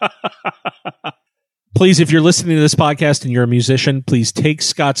 Please, if you're listening to this podcast and you're a musician, please take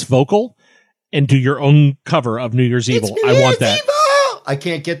Scott's vocal and do your own cover of New Year's Evil. I want that. Evil! I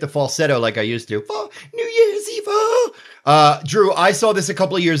can't get the falsetto like I used to. New Year's Evil! Drew, I saw this a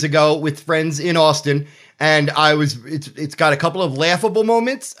couple of years ago with friends in Austin, and it's got a couple of laughable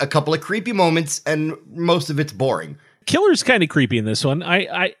moments, a couple of creepy moments, and most of it's boring. Killer's kind of creepy in this one.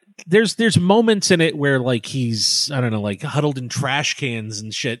 There's moments in it where like he's, I don't know, like huddled in trash cans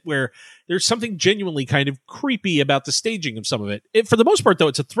and shit, where there's something genuinely kind of creepy about the staging of some of it. For the most part, though,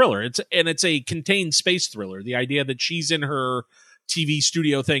 it's a thriller. It's a contained space thriller. The idea that she's in her TV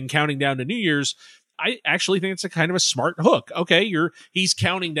studio thing counting down to New Year's, I actually think it's a kind of a smart hook. Okay, he's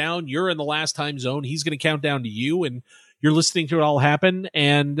counting down, you're in the last time zone, he's going to count down to you, and you're listening to it all happen,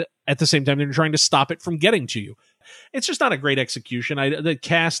 and at the same time, they're trying to stop it from getting to you. It's just not a great execution. The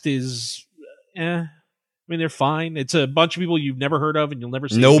cast is, I mean, they're fine. It's a bunch of people you've never heard of and you'll never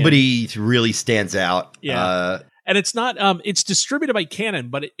see Nobody really stands out. Yeah. And it's not, it's distributed by Canon,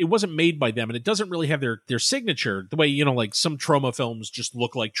 but it wasn't made by them, and it doesn't really have their signature, the way, like some Troma films just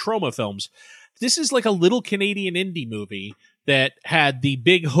look like Troma films. This is like a little Canadian indie movie that had the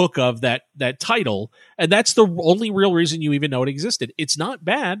big hook of that title, and that's the only real reason you even know it existed. It's not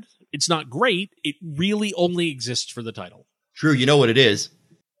bad. It's not great. It really only exists for the title. True, you know what it is.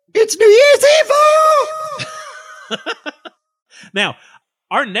 It's New Year's Evil! Now,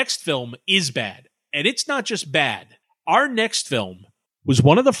 our next film is bad, and it's not just bad. Our next film was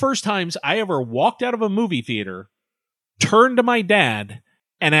one of the first times I ever walked out of a movie theater, turned to my dad,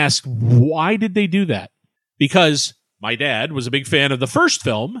 and asked, why did they do that? Because my dad was a big fan of the first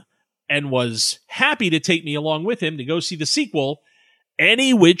film and was happy to take me along with him to go see the sequel,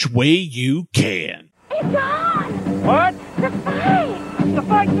 Any Which Way You Can. It's on! What? The fight! The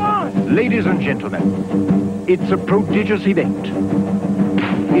fight's on! Ladies and gentlemen, it's a prodigious event.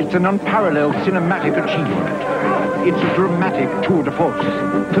 It's an unparalleled cinematic achievement. It's a dramatic tour de force.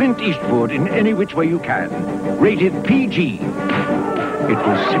 Clint Eastwood in Any Which Way You Can. Rated PG. It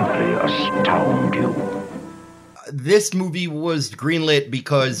will simply astound you. This movie was greenlit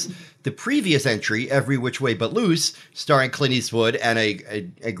because the previous entry, Every Which Way But Loose, starring Clint Eastwood and a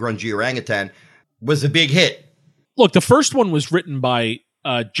grungy orangutan, was a big hit. Look, the first one was written by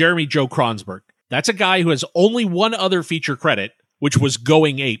Jeremy Joe Kronsberg. That's a guy who has only one other feature credit, which was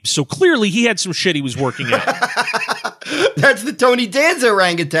Going Ape. So clearly he had some shit he was working out. That's the Tony Danza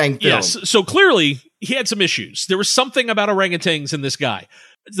orangutan film. Yes, so clearly he had some issues. There was something about orangutans in this guy.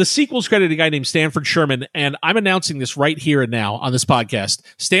 The sequel's credited a guy named Stanford Sherman, and I'm announcing this right here and now on this podcast.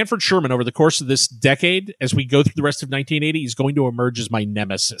 Stanford Sherman, over the course of this decade, as we go through the rest of 1980, is going to emerge as my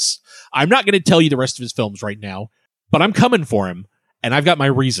nemesis. I'm not going to tell you the rest of his films right now, but I'm coming for him, and I've got my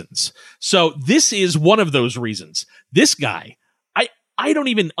reasons. So this is one of those reasons. This guy, I don't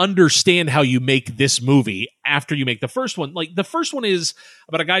even understand how you make this movie after you make the first one. Like, the first one is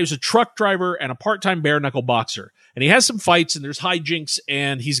about a guy who's a truck driver and a part-time bare-knuckle boxer. And he has some fights, and there's hijinks,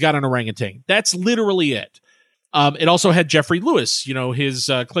 and he's got an orangutan. That's literally it. It also had Jeffrey Lewis, his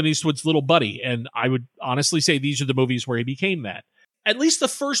Clint Eastwood's little buddy. And I would honestly say these are the movies where he became that. At least the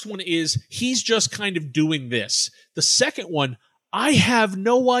first one is, he's just kind of doing this. The second one, I have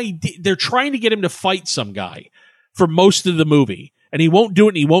no idea. They're trying to get him to fight some guy for most of the movie. And he won't do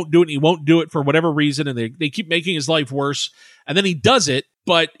it, and he won't do it, and he won't do it for whatever reason, and they keep making his life worse. And then he does it,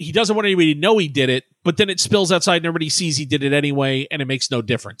 but he doesn't want anybody to know he did it, but then it spills outside and everybody sees he did it anyway, and it makes no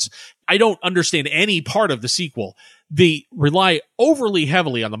difference. I don't understand any part of the sequel. They rely overly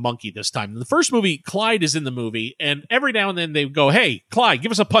heavily on the monkey this time. In the first movie, Clyde is in the movie, and every now and then they go, hey, Clyde,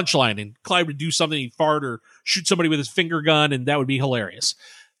 give us a punchline, and Clyde would do something, he'd fart or shoot somebody with his finger gun, and that would be hilarious.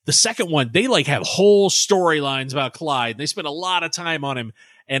 The second one, they have whole storylines about Clyde. They spend a lot of time on him.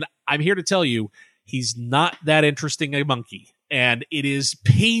 And I'm here to tell you, he's not that interesting a monkey. And it is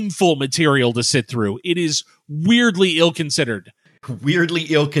painful material to sit through. It is weirdly ill-considered. Weirdly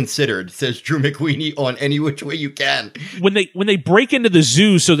ill-considered, says Drew McWeeny on Any Which Way You Can. When they break into the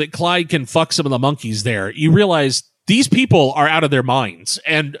zoo so that Clyde can fuck some of the monkeys there, you realize these people are out of their minds.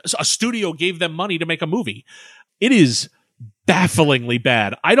 And a studio gave them money to make a movie. It is bafflingly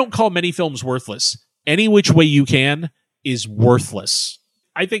bad. I don't call many films worthless. Any Which Way You Can is worthless.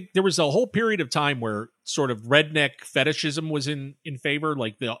 I think there was a whole period of time where sort of redneck fetishism was in favor.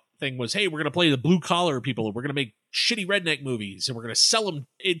 Like, the thing was, hey, we're going to play the blue collar people, and we're going to make shitty redneck movies, and we're going to sell them.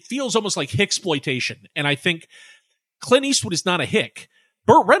 It feels almost like hicksploitation. And I think Clint Eastwood is not a hick.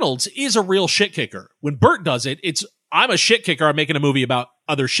 Burt Reynolds is a real shit kicker. When Burt does it, it's, I'm a shit kicker, I'm making a movie about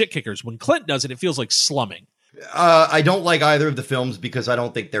other shit kickers. When Clint does it, it feels like slumming. I don't like either of the films because I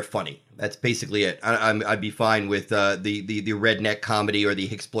don't think they're funny. That's basically it. I'd be fine with the redneck comedy or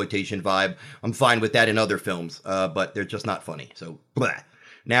the exploitation vibe. I'm fine with that in other films, but they're just not funny. So, blah.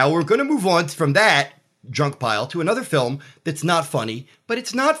 Now we're going to move on from that junk pile to another film that's not funny, but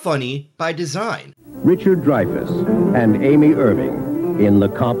it's not funny by design. Richard Dreyfuss and Amy Irving in The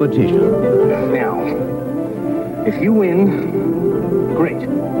Competition. Now, if you win, great.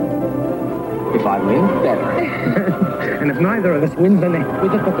 If I win, better. And if neither of us wins, then we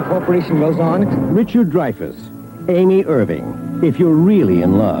just let the corporation goes on. Richard Dreyfuss, Amy Irving. If you're really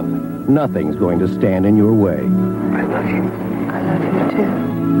in love, nothing's going to stand in your way. I love you. I love you too.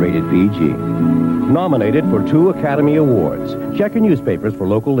 Rated PG. Nominated for 2 Academy Awards. Check your newspapers for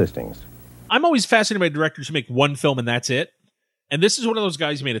local listings. I'm always fascinated by directors who make one film and that's it. And this is one of those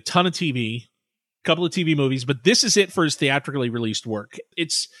guys who made a ton of TV, a couple of TV movies, but this is it for his theatrically released work.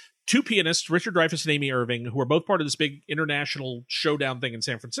 It's 2 pianists, Richard Dreyfuss and Amy Irving, who are both part of this big international showdown thing in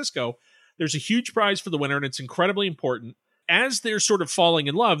San Francisco. There's a huge prize for the winner, and it's incredibly important. As they're sort of falling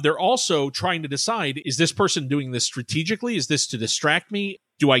in love, they're also trying to decide, is this person doing this strategically? Is this to distract me?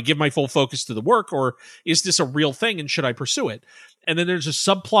 Do I give my full focus to the work, or is this a real thing, and should I pursue it? And then there's a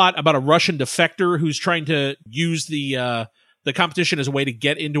subplot about a Russian defector who's trying to use the competition as a way to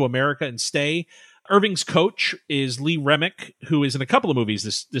get into America and stay. Irving's coach is Lee Remick, who is in a couple of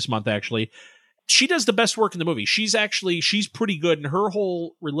movies this month, actually. She does the best work in the movie. She's pretty good, and her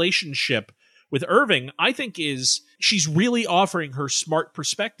whole relationship with Irving, I think, she's really offering her smart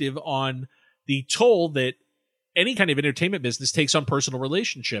perspective on the toll that any kind of entertainment business takes on personal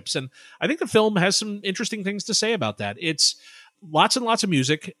relationships. And I think the film has some interesting things to say about that. It's lots and lots of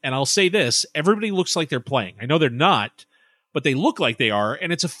music, and I'll say this, everybody looks like they're playing. I know they're not, but they look like they are,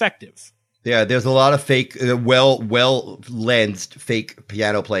 and it's effective. Yeah, there's a lot of fake, well-lensed fake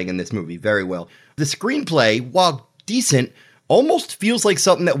piano playing in this movie. Very well. The screenplay, while decent, almost feels like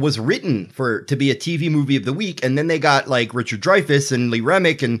something that was written to be a TV movie of the week, and then they got like Richard Dreyfuss and Lee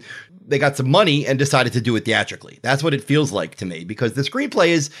Remick, and they got some money and decided to do it theatrically. That's what it feels like to me, because the screenplay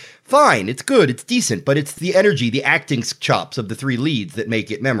is fine, it's good, it's decent, but it's the energy, the acting chops of the 3 leads that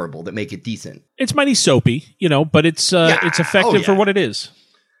make it memorable, that make it decent. It's mighty soapy, but it's effective for what it is.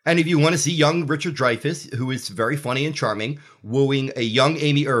 And if you want to see young Richard Dreyfuss, who is very funny and charming, wooing a young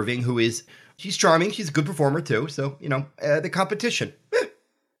Amy Irving, she's charming, she's a good performer too, so, The Competition.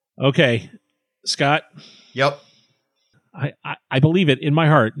 Okay, Scott. Yep. I believe it in my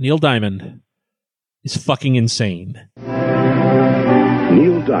heart. Neil Diamond is fucking insane.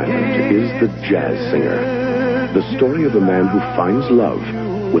 Neil Diamond is the jazz singer. The story of a man who finds love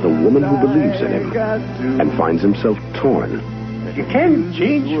with a woman who believes in him and finds himself torn You can't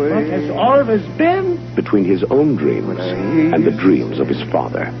change what has always been. between his own dreams and the dreams of his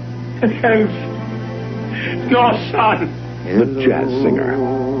father. No, son. The Jazz Singer,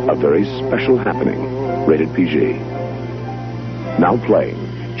 a very special happening, rated PG. Now playing.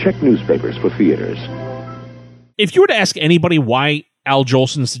 Check newspapers for theaters. If you were to ask anybody why Al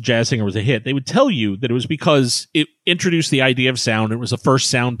Jolson's The Jazz Singer was a hit, they would tell you that it was because it introduced the idea of sound. It was the first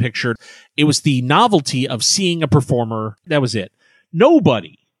sound picture. It was the novelty of seeing a performer. That was it.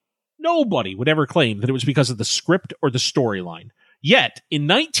 Nobody would ever claim that it was because of the script or the storyline. Yet, in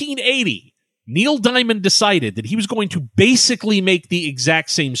 1980, Neil Diamond decided that he was going to basically make the exact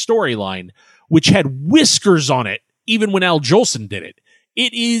same storyline, which had whiskers on it, even when Al Jolson did it.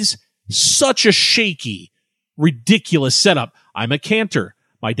 It is such a shaky, ridiculous setup. I'm a cantor.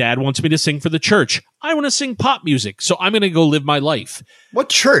 My dad wants me to sing for the church. I want to sing pop music, so I'm going to go live my life. What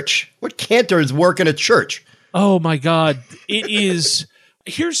church? What cantors work in a church? Oh, my God. It is...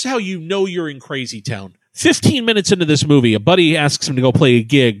 Here's how you know you're in Crazy Town. 15 minutes into this movie, a buddy asks him to go play a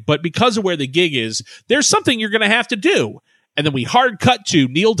gig, but because of where the gig is, there's something you're going to have to do. And then we hard cut to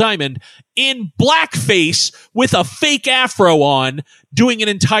Neil Diamond in blackface with a fake afro on doing an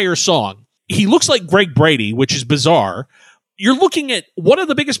entire song. He looks like Greg Brady, which is bizarre. You're looking at one of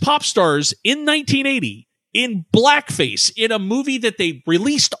the biggest pop stars in 1980 in blackface in a movie that they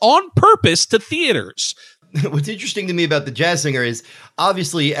released on purpose to theaters. What's interesting to me about The Jazz Singer is,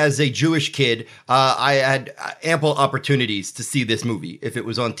 obviously, as a Jewish kid, I had ample opportunities to see this movie. If it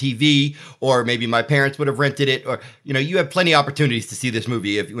was on TV, or maybe my parents would have rented it, or, you know, you have plenty of opportunities to see this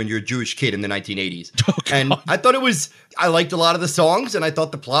movie when you're a Jewish kid in the 1980s. And I thought I liked a lot of the songs, and I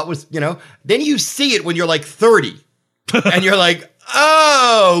thought the plot was, then you see it when you're like 30, and you're like,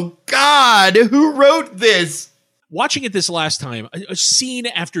 oh, God, who wrote this? Watching it this last time, a scene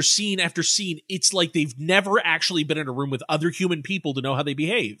after scene after scene, it's like they've never actually been in a room with other human people to know how they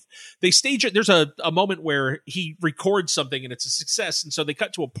behave. They stage it. There's a moment where he records something and it's a success. And so they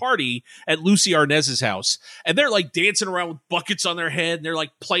cut to a party at Lucy Arnaz's house and they're like dancing around with buckets on their head. And they're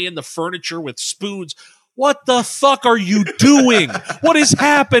like playing the furniture with spoons. What the fuck are you doing? What is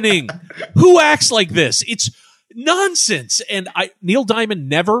happening? Who acts like this? It's nonsense. And Neil Diamond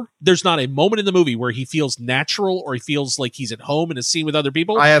there's not a moment in the movie where he feels natural or he feels like he's at home in a scene with other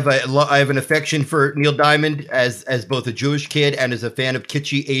people. I have an affection for Neil Diamond as both a Jewish kid and as a fan of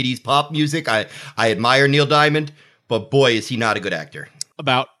kitschy 80s pop music. I admire Neil Diamond, but boy, is he not a good actor.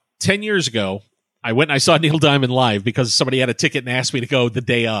 About 10 years ago, I went and I saw Neil Diamond live because somebody had a ticket and asked me to go the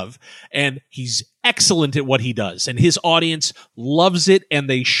day of. And he's excellent at what he does. And his audience loves it, and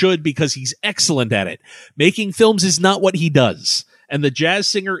they should, because he's excellent at it. Making films is not what he does. And The Jazz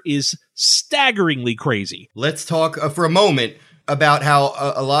Singer is staggeringly crazy. Let's talk for a moment about how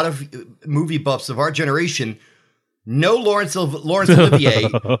a lot of movie buffs of our generation know Laurence Olivier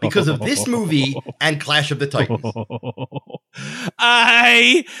because of this movie and Clash of the Titans.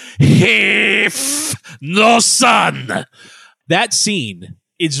 I have no son. That scene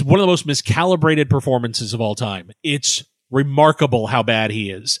is one of the most miscalibrated performances of all time. It's remarkable how bad he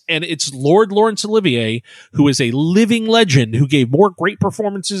is. And it's Lord Laurence Olivier, who is a living legend, who gave more great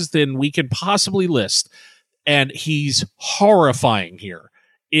performances than we can possibly list. And he's horrifying here.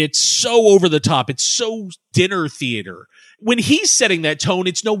 It's so over the top. It's so dinner theater. When he's setting that tone,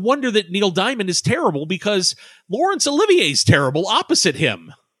 it's no wonder that Neil Diamond is terrible, because Laurence Olivier's terrible opposite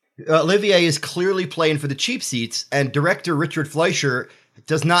him. Olivier is clearly playing for the cheap seats, and director Richard Fleischer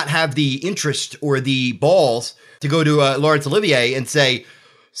does not have the interest or the balls to go to Laurence Olivier and say,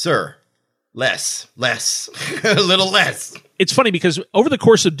 sir, less, a little less. It's funny because over the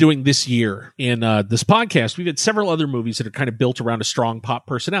course of doing this year in this podcast, we've had several other movies that are kind of built around a strong pop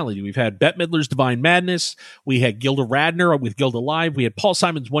personality. We've had Bette Midler's Divine Madness. We had Gilda Radner with Gilda Live. We had Paul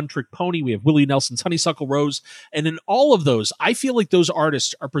Simon's One Trick Pony. We have Willie Nelson's Honeysuckle Rose. And in all of those, I feel like those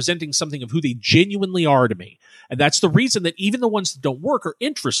artists are presenting something of who they genuinely are to me. And that's the reason that even the ones that don't work are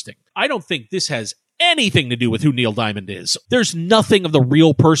interesting. I don't think this has anything to do with who Neil Diamond is. There's nothing of the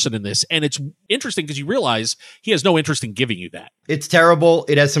real person in this. And it's interesting because you realize he has no interest in giving you that. It's terrible.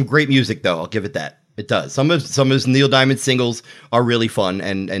 It has some great music, though. I'll give it that. It does. Some of his Neil Diamond singles are really fun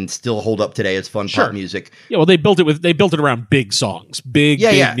and still hold up today as fun pop music. Yeah, well, they built it around big songs, big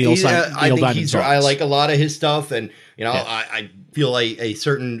Neil Diamond songs. I like a lot of his stuff, and I feel a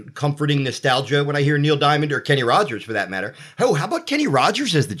certain comforting nostalgia when I hear Neil Diamond or Kenny Rogers, for that matter. Oh, how about Kenny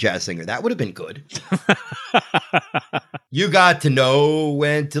Rogers as the Jazz Singer? That would have been good. You got to know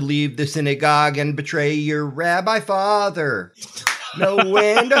when to leave the synagogue and betray your rabbi father. know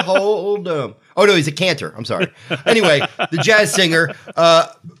when to hold 'em. Oh, no, he's a cantor. I'm sorry. Anyway, the jazz singer,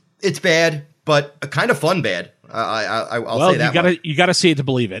 it's bad, but a kind of fun bad. I'll say that. You gotta see it to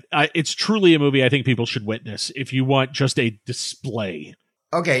believe it. It's truly a movie I think people should witness if you want just a display.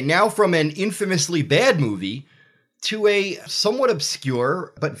 Okay, now from an infamously bad movie to a somewhat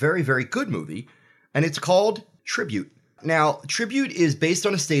obscure but very, very good movie, and it's called Tribute. Now, Tribute is based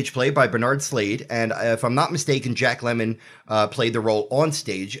on a stage play by Bernard Slade, and if I'm not mistaken, Jack Lemmon played the role on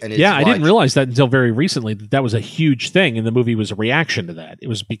stage. And I didn't realize that until very recently, that was a huge thing, and the movie was a reaction to that. It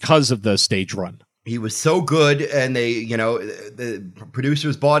was because of the stage run. He was so good, and the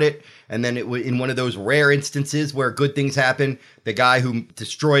producers bought it, and then it was in one of those rare instances where good things happen. The guy who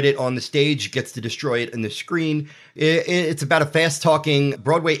destroyed it on the stage gets to destroy it on the screen. It's about a fast-talking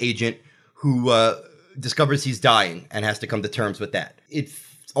Broadway agent who discovers he's dying and has to come to terms with that. It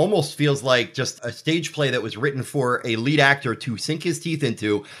almost feels like just a stage play that was written for a lead actor to sink his teeth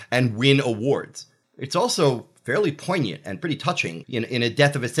into and win awards. It's also fairly poignant and pretty touching in a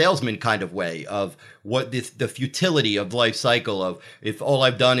Death of a Salesman kind of way of what the futility of life cycle of if all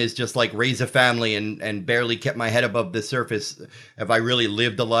I've done is just like raise a family and barely kept my head above the surface, have I really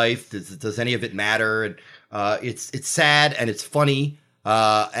lived a life? Does any of it matter? And it's sad and it's funny.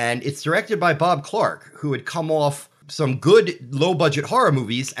 And it's directed by Bob Clark, who had come off some good low-budget horror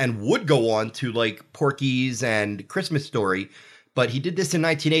movies and would go on to like Porky's and Christmas Story. But he did this in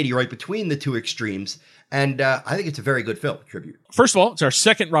 1980, right between the two extremes. And I think it's a very good film, Tribute. First of all, it's our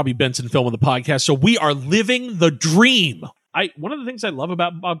second Robbie Benson film on the podcast, so we are living the dream. One of the things I love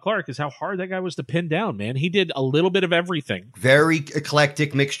about Bob Clark is how hard that guy was to pin down, man. He did a little bit of everything. Very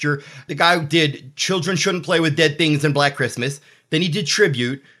eclectic mixture. The guy who did Children Shouldn't Play with Dead Things and Black Christmas. Then he did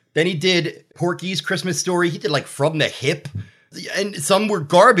Tribute. Then he did Porky's Christmas Story. He did like From the Hip. And some were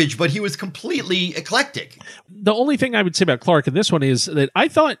garbage, but he was completely eclectic. The only thing I would say about Clark in this one is that I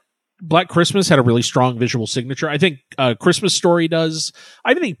thought Black Christmas had a really strong visual signature. I think Christmas Story does.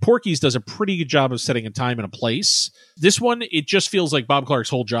 I think Porky's does a pretty good job of setting a time and a place. This one, it just feels like Bob Clark's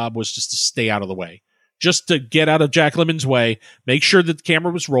whole job was just to stay out of the way. Just to get out of Jack Lemmon's way, make sure that the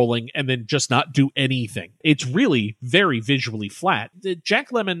camera was rolling, and then just not do anything. It's really very visually flat.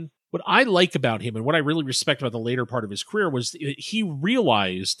 Jack Lemmon, what I like about him and what I really respect about the later part of his career was he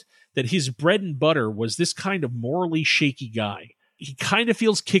realized that his bread and butter was this kind of morally shaky guy. He kind of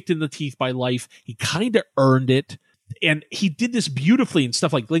feels kicked in the teeth by life. He kind of earned it. And he did this beautifully in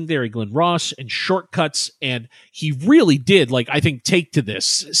stuff like Glengarry Glen Ross and Shortcuts. And he really did, I think, take to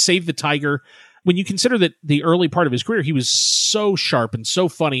this, Save the Tiger. When you consider that the early part of his career, he was so sharp and so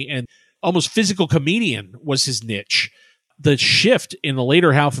funny and almost physical comedian was his niche. The shift in the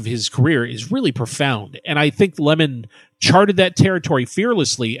later half of his career is really profound. And I think Lemmon charted that territory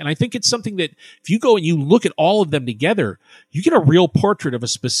fearlessly. And I think it's something that if you go and you look at all of them together, you get a real portrait of a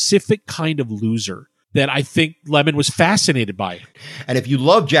specific kind of loser that I think Lemmon was fascinated by. And if you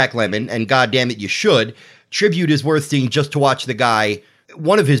love Jack Lemmon, and goddamn it, you should, Tribute is worth seeing just to watch the guy.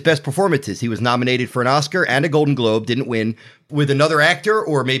 One of his best performances. He was nominated for an Oscar and a Golden Globe, didn't win. With another actor,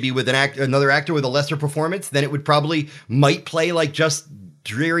 or maybe with another actor with a lesser performance, then it would might play like just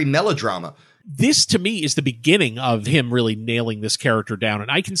dreary melodrama. This, to me, is the beginning of him really nailing this character down.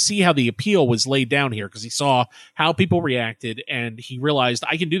 And I can see how the appeal was laid down here because he saw how people reacted and he realized,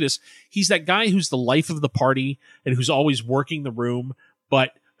 I can do this. He's that guy who's the life of the party and who's always working the room,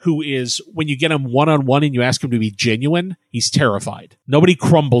 but who is, when you get him one-on-one and you ask him to be genuine, he's terrified. Nobody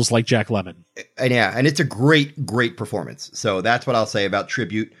crumbles like Jack Lemmon. And it's a great, great performance. So that's what I'll say about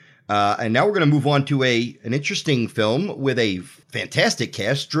Tribute. And now we're going to move on to an interesting film with a fantastic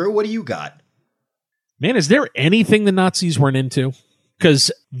cast. Drew, what do you got? Man, is there anything the Nazis weren't into?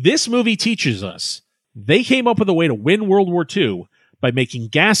 Because this movie teaches us they came up with a way to win World War II by making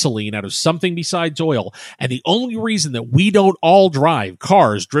gasoline out of something besides oil. And the only reason that we don't all drive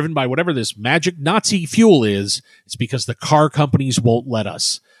cars driven by whatever this magic Nazi fuel is because the car companies won't let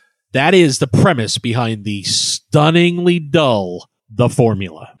us. That is the premise behind the stunningly dull The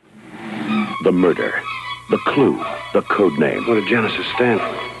Formula. The murder, the clue, the code name. What did Genesis stand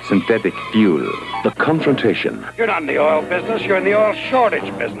for? Synthetic fuel. The confrontation. You're not in the oil business, you're in the oil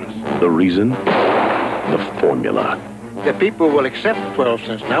shortage business. The reason, the formula. The people will accept 12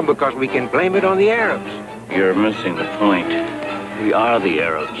 cents now because we can blame it on the Arabs. You're missing the point. We are the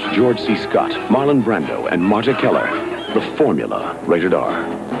Arabs. George C. Scott, Marlon Brando, and Marta Keller. The Formula, rated R.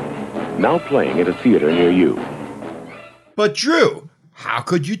 Now playing at a theater near you. But Drew, how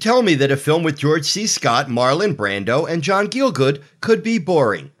could you tell me that a film with George C. Scott, Marlon Brando, and John Gielgud could be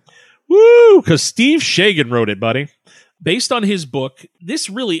boring? Woo! Because Steve Shagan wrote it, buddy. Based on his book, this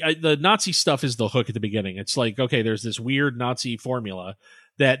really, the Nazi stuff is the hook at the beginning. It's like, okay, there's this weird Nazi formula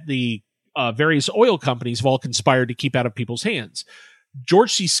that the various oil companies have all conspired to keep out of people's hands.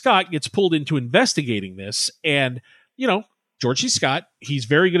 George C. Scott gets pulled into investigating this, and, you know, George C. Scott, he's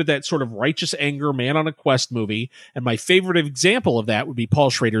very good at that sort of righteous anger, man on a quest movie, and my favorite example of that would be Paul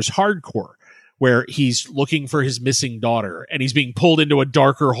Schrader's Hardcore, where he's looking for his missing daughter and he's being pulled into a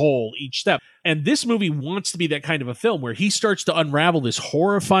darker hole each step. And this movie wants to be that kind of a film where he starts to unravel this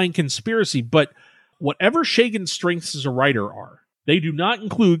horrifying conspiracy. But whatever Shagan's strengths as a writer are, they do not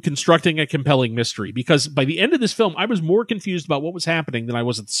include constructing a compelling mystery, because by the end of this film, I was more confused about what was happening than I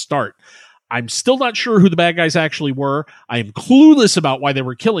was at the start. I'm still not sure who the bad guys actually were. I am clueless about why they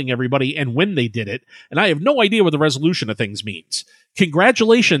were killing everybody and when they did it. And I have no idea what the resolution of things means.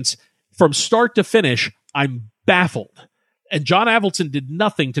 Congratulations. From start to finish, I'm baffled. And John Avildsen did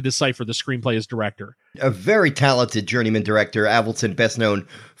nothing to decipher the screenplay as director. A very talented journeyman director. Avildsen, best known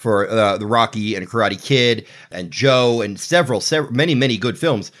for the Rocky and Karate Kid and Joe and many good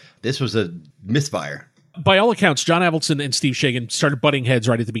films. This was a misfire. By all accounts, John Avildsen and Steve Shagan started butting heads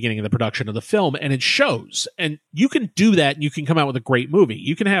right at the beginning of the production of the film, and it shows. And you can do that, and you can come out with a great movie.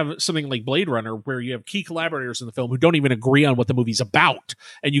 You can have something like Blade Runner, where you have key collaborators in the film who don't even agree on what the movie's about,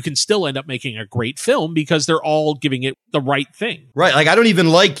 and you can still end up making a great film because they're all giving it the right thing. Right. Like, I don't even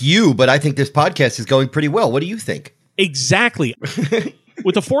like you, but I think this podcast is going pretty well. What do you think? Exactly.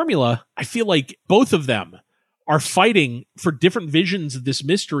 With the formula, I feel like both of them are fighting for different visions of this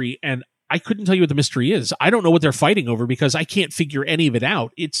mystery, and I couldn't tell you what the mystery is. I don't know what they're fighting over because I can't figure any of it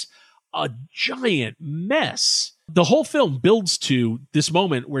out. It's a giant mess. The whole film builds to this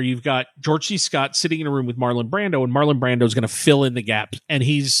moment where you've got George C. Scott sitting in a room with Marlon Brando, and Marlon Brando is going to fill in the gaps. And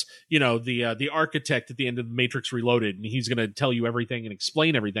he's, you know, the architect at the end of The Matrix Reloaded, and he's going to tell you everything and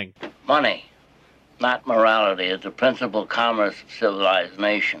explain everything. Money, not morality, is the principal commerce of civilized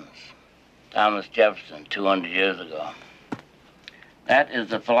nations. Thomas Jefferson, 200 years ago. That is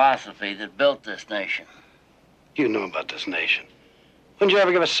the philosophy that built this nation. You know about this nation. Wouldn't you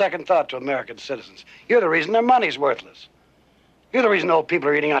ever give a second thought to American citizens? You're the reason their money's worthless. You're the reason old people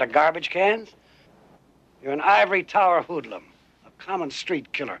are eating out of garbage cans. You're an ivory tower hoodlum, a common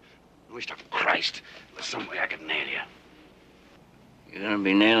street killer. I wish to Christ there's some way I could nail you. You're going to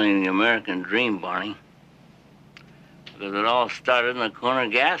be nailing the American dream, Barney. Because it all started in the corner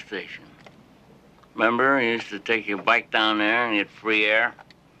gas station. Remember, you used to take your bike down there and get free air?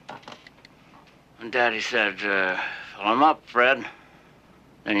 And Daddy said, fill 'em up, Fred.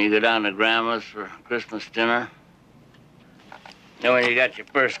 Then you go down to Grandma's for Christmas dinner. Then when you got your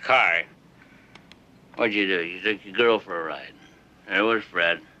first car, what'd you do? You took your girl for a ride. There was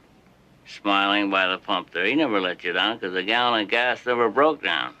Fred, smiling by the pump there. He never let you down because a gallon of gas never broke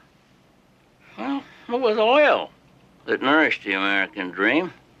down. Well, it was oil that nourished the American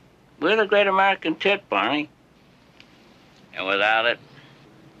dream. We're the great American tit, Barney. And without it,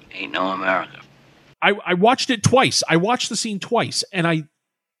 ain't no America. I watched it twice. I watched the scene twice, and I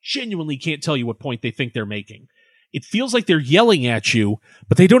genuinely can't tell you what point they think they're making. It feels like they're yelling at you,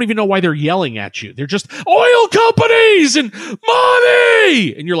 but they don't even know why they're yelling at you. They're just, oil companies and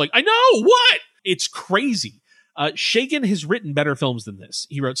money! And you're like, I know, what? It's crazy. Shagan has written better films than this.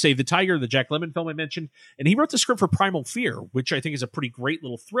 He wrote Save the Tiger, the Jack Lemmon film I mentioned, and he wrote the script for Primal Fear, which I think is a pretty great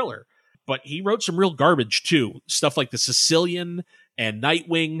little thriller. But he wrote some real garbage, too. Stuff like The Sicilian and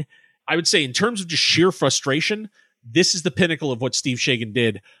Nightwing. I would say in terms of just sheer frustration, this is the pinnacle of what Steve Shagan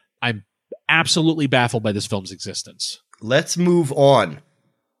did. I'm absolutely baffled by this film's existence. Let's move on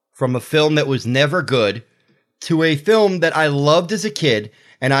from a film that was never good to a film that I loved as a kid,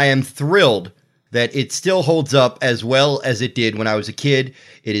 and I am thrilled that it still holds up as well as it did when I was a kid.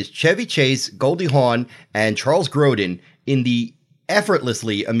 It is Chevy Chase, Goldie Hawn, and Charles Grodin in the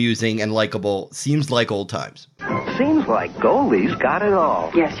effortlessly amusing and likable Seems Like Old Times. Seems like Goldie's got it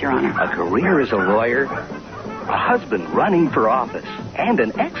all. Yes, Your Honor. A career as a lawyer, a husband running for office, and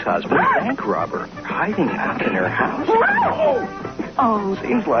an ex-husband bank robber hiding out in her house. Oh,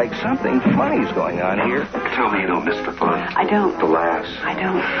 seems like something funny's going on here. Tell me you don't miss the fun. I don't. The laughs. I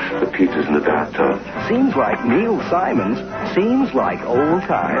don't. The pizzas in the bathtub. Seems like Neil Simon's Seems Like Old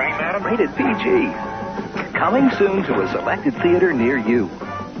Times. Right, madam? Rated PG. Coming soon to a selected theater near you.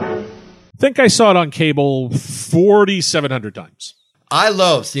 Think I saw it on cable 4,700 times. I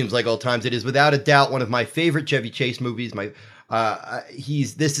love Seems Like Old Times. It is without a doubt one of my favorite Chevy Chase movies.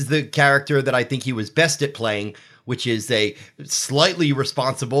 This is the character that I think he was best at playing, which is a slightly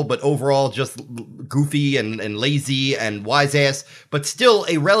responsible, but overall just goofy and lazy and wise ass, but still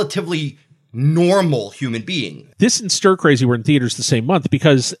a relatively normal human being. This and Stir Crazy were in theaters the same month,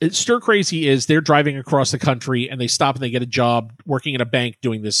 because Stir Crazy is they're driving across the country and they stop and they get a job working in a bank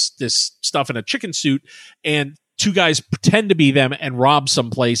doing this stuff in a chicken suit, and two guys pretend to be them and rob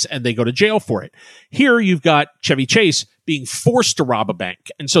someplace and they go to jail for it. Here you've got Chevy Chase being forced to rob a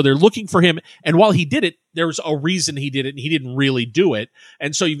bank. And so they're looking for him. And while he did it, there's a reason he did it and he didn't really do it.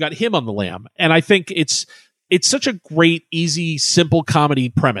 And so you've got him on the lam. And I think it's such a great, easy, simple comedy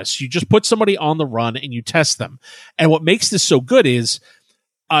premise. You just put somebody on the run and you test them. And what makes this so good is,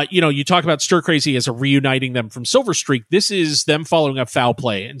 you talk about Stir Crazy as a reuniting them from Silver Streak. This is them following up Foul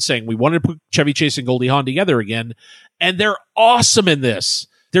Play and saying, we wanted to put Chevy Chase and Goldie Hawn together again. And they're awesome in this.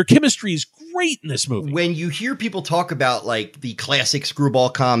 Their chemistry is great in this movie. When you hear people talk about like the classic screwball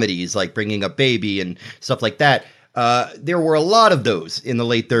comedies, like Bringing Up Baby and stuff like that, there were a lot of those in the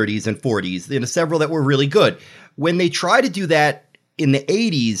late 30s and 40s, and several that were really good. When they try to do that in the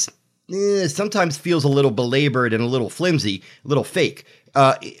 80s, sometimes feels a little belabored and a little flimsy, a little fake.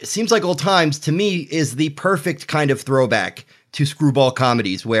 It seems like Old Times, to me, is the perfect kind of throwback to screwball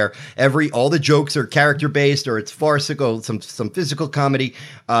comedies, where all the jokes are character based, or it's farcical, some physical comedy.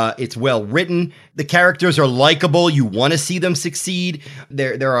 It's well written. The characters are likable. You want to see them succeed.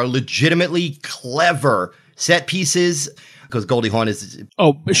 There are legitimately clever set pieces, because Goldie Hawn is...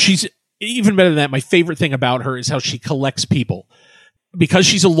 Oh, she's even better than that. My favorite thing about her is how she collects people. Because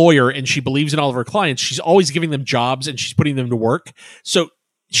she's a lawyer and she believes in all of her clients, she's always giving them jobs and she's putting them to work. So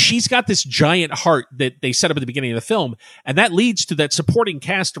she's got this giant heart that they set up at the beginning of the film, and that leads to that supporting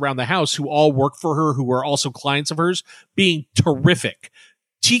cast around the house who all work for her, who are also clients of hers, being terrific.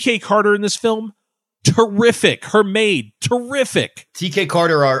 TK Carter in this film, terrific. Her maid, terrific. TK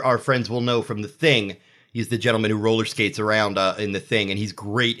Carter, our friends will know from The Thing. He's the gentleman who roller skates around in The Thing, and he's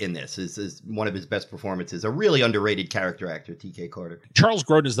great in this. Is one of his best performances. A really underrated character actor, TK Carter. Charles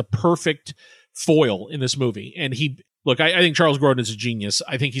Grodin is the perfect foil in this movie. And I think Charles Grodin is a genius.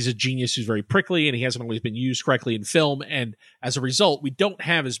 I think he's a genius who's very prickly, and he hasn't always been used correctly in film. And as a result, we don't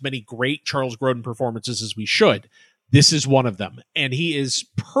have as many great Charles Grodin performances as we should. This is one of them. And he is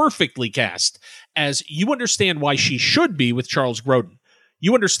perfectly cast, as you understand why she should be with Charles Grodin.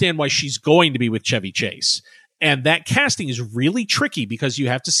 You understand why she's going to be with Chevy Chase. And that casting is really tricky, because you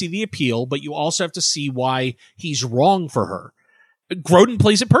have to see the appeal, but you also have to see why he's wrong for her. Grodin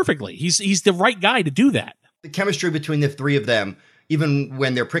plays it perfectly. He's the right guy to do that. The chemistry between the three of them, even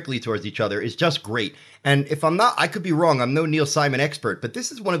when they're prickly towards each other, is just great. And if I'm not, I could be wrong. I'm no Neil Simon expert, but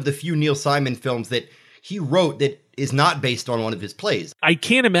this is one of the few Neil Simon films that he wrote that is not based on one of his plays. I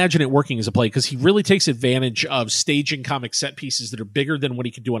can't imagine it working as a play, because he really takes advantage of staging comic set pieces that are bigger than what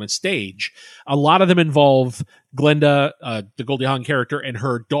he could do on a stage. A lot of them involve Glenda, the Goldie Hawn character, and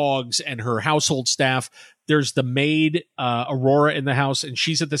her dogs and her household staff. There's the maid, Aurora, in the house, and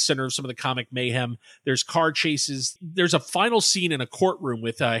she's at the center of some of the comic mayhem. There's car chases. There's a final scene in a courtroom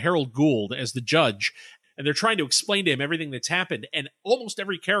with Harold Gould as the judge, and they're trying to explain to him everything that's happened, and almost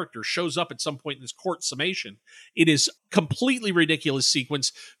every character shows up at some point in this court summation. It is completely ridiculous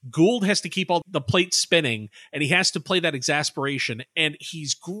sequence. Gould has to keep all the plates spinning, and he has to play that exasperation, and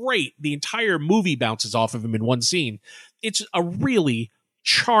he's great. The entire movie bounces off of him in one scene. It's a really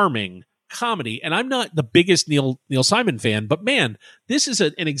charming comedy, and I'm not the biggest Neil Simon fan, but man, this is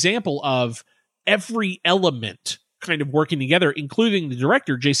an example of every element kind of working together, including the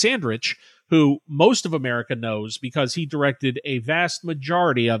director, Jay Sandrich, who most of America knows because he directed a vast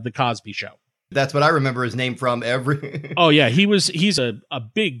majority of The Cosby Show. That's what I remember his name from. Oh yeah, he's a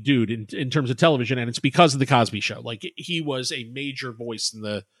big dude in terms of television, and it's because of The Cosby Show. Like, he was a major voice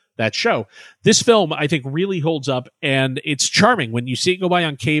in that show. This film, I think, really holds up, and it's charming. When you see it go by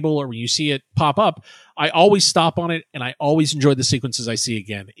on cable or when you see it pop up, I always stop on it, and I always enjoy the sequences I see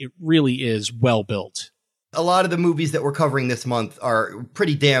again. It really is well built. A lot of the movies that we're covering this month are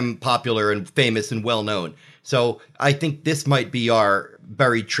pretty damn popular and famous and well-known. So I think this might be our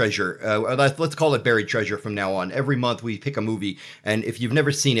buried treasure. Let's call it buried treasure from now on. Every month we pick a movie, and if you've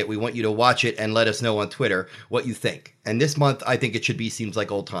never seen it, we want you to watch it and let us know on Twitter what you think. And this month, I think it should be Seems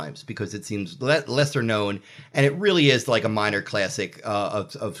Like Old Times, because it seems lesser known, and it really is like a minor classic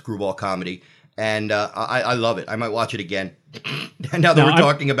of screwball comedy. And I love it. I might watch it again now that we're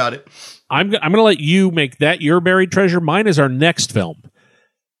talking about it. I'm going to let you make that your buried treasure. Mine is our next film.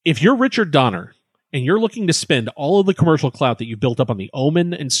 If you're Richard Donner and you're looking to spend all of the commercial clout that you built up on The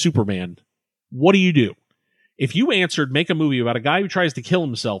Omen and Superman, what do? If you answered make a movie about a guy who tries to kill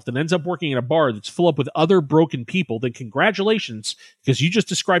himself then ends up working in a bar that's full up with other broken people, then congratulations, because you just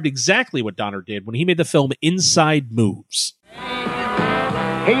described exactly what Donner did when he made the film Inside Moves.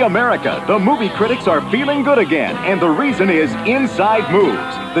 Hey America, the movie critics are feeling good again, and the reason is Inside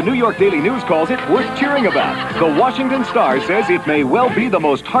Moves. The New York Daily News calls it worth cheering about. The Washington Star says it may well be the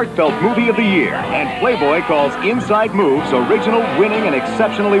most heartfelt movie of the year, and Playboy calls Inside Moves original, winning, and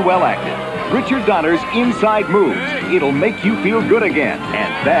exceptionally well acted. Richard Donner's Inside Moves. It'll make you feel good again,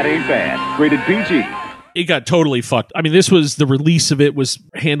 and that ain't bad. Rated PG. It got totally fucked. I mean, this was the release of it was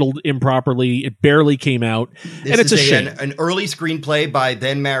handled improperly. It barely came out, and it's a shame. An early screenplay by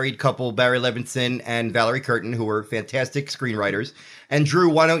then married couple Barry Levinson and Valerie Curtin, who were fantastic screenwriters. And Drew,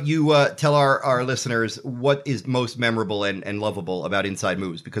 why don't you tell our listeners what is most memorable and lovable about Inside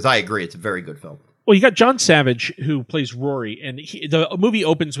Moves? Because I agree, it's a very good film. Well, you got John Savage, who plays Rory, and the movie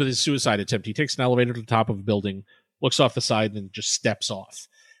opens with his suicide attempt. He takes an elevator to the top of a building, looks off the side, and then just steps off.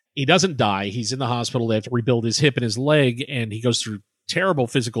 He doesn't die. He's in the hospital. They have to rebuild his hip and his leg, and he goes through terrible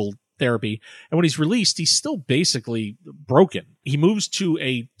physical therapy. And when he's released, he's still basically broken. He moves to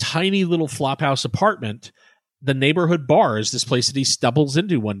a tiny little flophouse apartment. The neighborhood bar is this place that he stumbles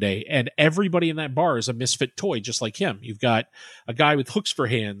into one day, and everybody in that bar is a misfit toy, just like him. You've got a guy with hooks for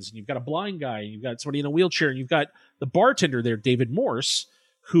hands, and you've got a blind guy, and you've got somebody in a wheelchair, and you've got the bartender there, David Morse,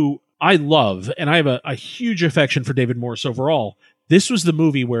 who I love, and I have a huge affection for David Morse overall. This was the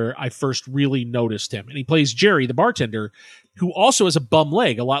movie where I first really noticed him. And he plays Jerry, the bartender, who also has a bum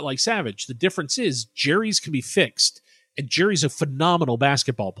leg, a lot like Savage. The difference is Jerry's can be fixed, and Jerry's a phenomenal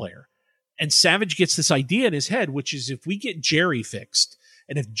basketball player. And Savage gets this idea in his head, which is if we get Jerry fixed,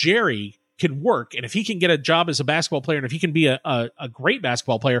 and if Jerry can work, and if he can get a job as a basketball player, and if he can be a great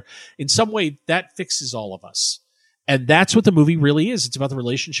basketball player, in some way that fixes all of us. And that's what the movie really is. It's about the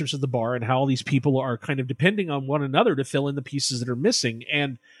relationships of the bar and how all these people are kind of depending on one another to fill in the pieces that are missing.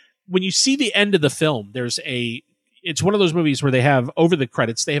 And when you see the end of the film, it's one of those movies where they have, over the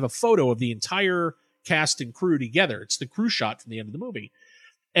credits, they have a photo of the entire cast and crew together. It's the crew shot from the end of the movie.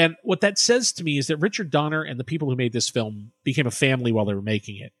 And what that says to me is that Richard Donner and the people who made this film became a family while they were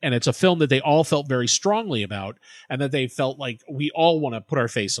making it. And it's a film that they all felt very strongly about, and that they felt like we all want to put our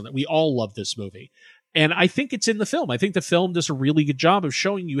face on it. We all love this movie. And I think it's in the film. I think the film does a really good job of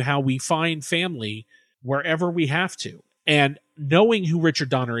showing you how we find family wherever we have to. And knowing who Richard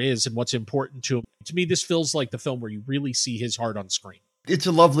Donner is and what's important to him, to me, this feels like the film where you really see his heart on screen. It's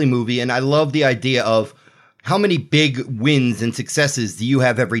a lovely movie, and I love the idea of how many big wins and successes do you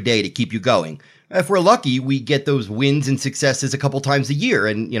have every day to keep you going? If we're lucky, we get those wins and successes a couple times a year.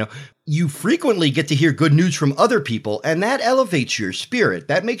 And, you frequently get to hear good news from other people, and that elevates your spirit.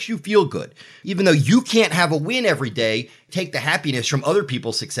 That makes you feel good. Even though you can't have a win every day, take the happiness from other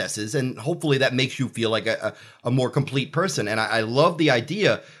people's successes, and hopefully that makes you feel like a more complete person. And I love the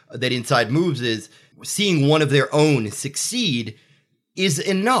idea that Inside Moves is seeing one of their own succeed is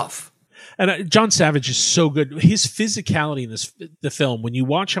enough. And John Savage is so good. His physicality in the film, when you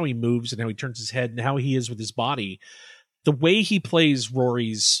watch how he moves and how he turns his head and how he is with his body, the way he plays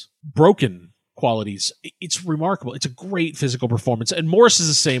Rory's broken qualities, it's remarkable. It's a great physical performance. And Morris is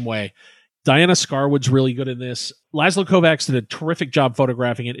the same way. Diana Scarwood's really good in this. Laszlo Kovacs did a terrific job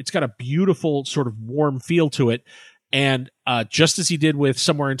photographing it. It's got a beautiful sort of warm feel to it. And just as he did with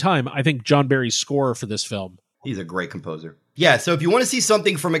Somewhere in Time, I think John Barry's score for this film. He's a great composer. Yeah, so if you want to see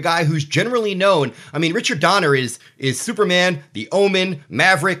something from a guy who's generally known, I mean, Richard Donner is Superman, The Omen,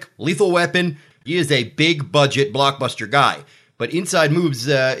 Maverick, Lethal Weapon. He is a big budget blockbuster guy. But Inside Moves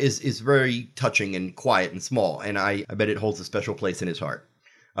is very touching and quiet and small, and I bet it holds a special place in his heart.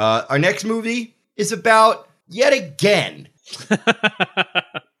 Our next movie is about, yet again,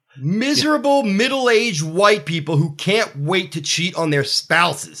 miserable middle-aged white people who can't wait to cheat on their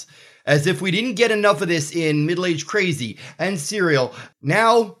spouses. As if we didn't get enough of this in Middle-Aged Crazy and Serial.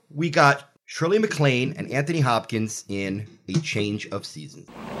 Now we got Shirley MacLaine and Anthony Hopkins in A Change of Seasons.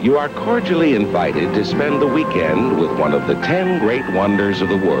 You are cordially invited to spend the weekend with one of the 10 great wonders of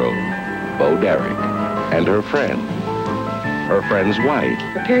the world, Bo Derek, and her friend. Her friend's wife.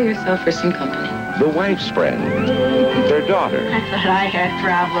 Prepare yourself for some company. The wife's friend. Their daughter. I thought I had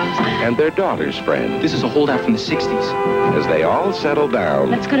problems. And their daughter's friend. This is a holdout from the 60s. As they all settle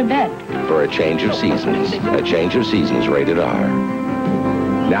down. Let's go to bed. For A Change of Seasons. A Change of Seasons rated R.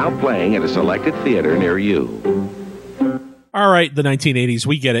 Now playing at a selected theater near you. All right, the 1980s,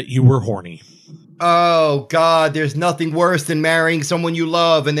 we get it. You were horny. Oh, God, there's nothing worse than marrying someone you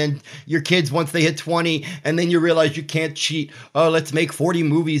love, and then your kids, once they hit 20, and then you realize you can't cheat. Oh, let's make 40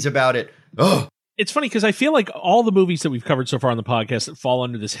 movies about it. Oh. It's funny because I feel like all the movies that we've covered so far on the podcast that fall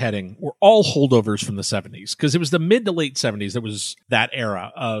under this heading were all holdovers from the 70s, because it was the mid to late 70s that was that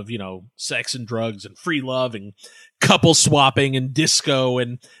era of, sex and drugs and free love and couple swapping and disco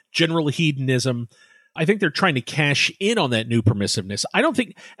and general hedonism. I think they're trying to cash in on that new permissiveness. I don't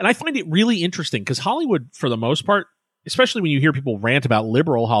think, and I find it really interesting because Hollywood, for the most part, especially when you hear people rant about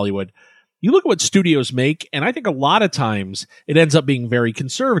liberal Hollywood, you look at what studios make, and I think a lot of times it ends up being very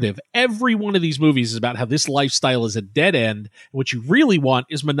conservative. Every one of these movies is about how this lifestyle is a dead end. And what you really want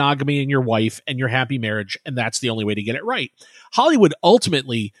is monogamy and your wife and your happy marriage, and that's the only way to get it right. Hollywood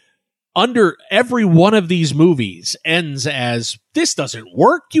ultimately, under every one of these movies, ends as, this doesn't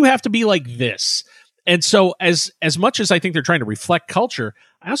work, you have to be like this. And so as much as I think they're trying to reflect culture,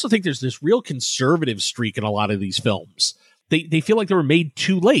 I also think there's this real conservative streak in a lot of these films. They feel like they were made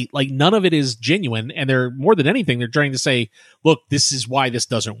too late. Like none of it is genuine. And they're, more than anything, they're trying to say, look, this is why this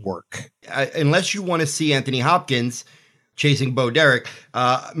doesn't work. Unless you want to see Anthony Hopkins chasing Bo Derek,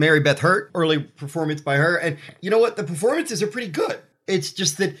 Mary Beth Hurt, early performance by her. And you know what? The performances are pretty good. It's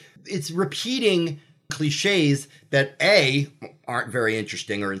just that it's repeating cliches that A, aren't very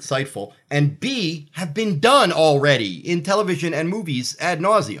interesting or insightful, and B, have been done already in television and movies ad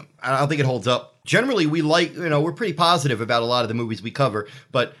nauseum. I don't think it holds up. Generally, we like, we're pretty positive about a lot of the movies we cover,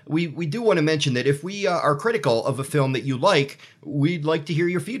 but we do want to mention that if we are critical of a film that you like, we'd like to hear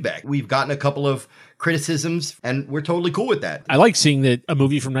your feedback. We've gotten a couple of criticisms, and we're totally cool with that. I like seeing that a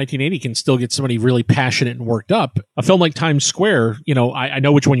movie from 1980 can still get somebody really passionate and worked up. A film like Times Square, I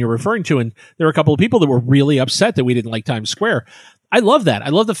know which one you're referring to, and there are a couple of people that were really upset that we didn't like Times Square. I love that. I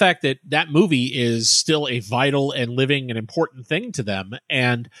love the fact that that movie is still a vital and living and important thing to them,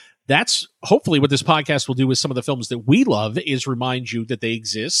 and that's hopefully what this podcast will do with some of the films that we love, is remind you that they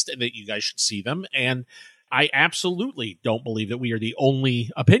exist and that you guys should see them. And I absolutely don't believe that we are the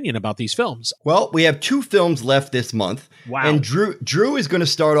only opinion about these films. Well, we have 2 films left this month. Wow. And Drew is going to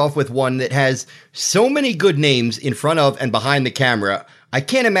start off with one that has so many good names in front of and behind the camera. I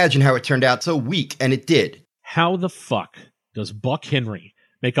can't imagine how it turned out so weak, and it did. How the fuck does Buck Henry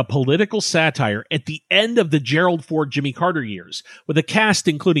make a political satire at the end of the Gerald Ford, Jimmy Carter years, with a cast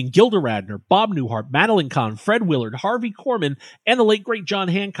including Gilda Radner, Bob Newhart, Madeline Kahn, Fred Willard, Harvey Korman, and the late great John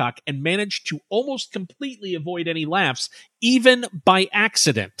Hancock, and managed to almost completely avoid any laughs, even by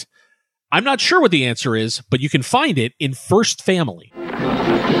accident? I'm not sure what the answer is, but you can find it in First Family.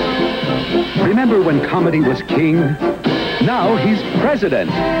 Remember when comedy was king? Now he's president.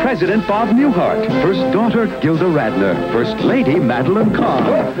 President Bob Newhart. First daughter, Gilda Radner. First lady, Madeline Kahn.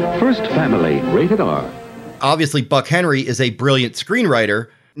 First Family. Rated R. Obviously, Buck Henry is a brilliant screenwriter.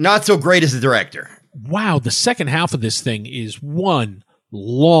 Not so great as a director. Wow, the second half of this thing is one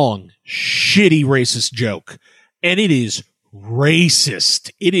long, shitty racist joke. And it is racist.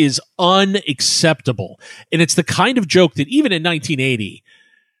 It is unacceptable. And it's the kind of joke that even in 1980...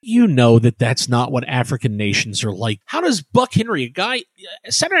 you know that that's not what African nations are like. How does Buck Henry,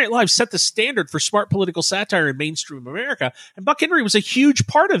 Saturday Night Live set the standard for smart political satire in mainstream America, and Buck Henry was a huge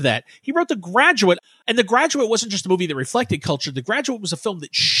part of that. He wrote The Graduate, and The Graduate wasn't just a movie that reflected culture. The Graduate was a film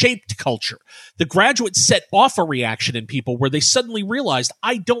that shaped culture. The Graduate set off a reaction in people where they suddenly realized,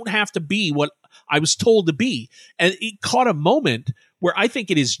 I don't have to be what I was told to be. And it caught a moment where I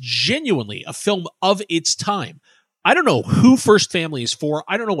think it is genuinely a film of its time. I don't know who First Family is for.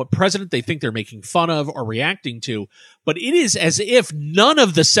 I don't know what president they think they're making fun of or reacting to, but it is as if none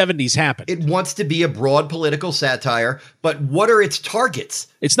of the 70s happened. It wants to be a broad political satire, but what are its targets?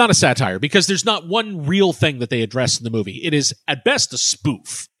 It's not a satire because there's not one real thing that they address in the movie. It is, at best, a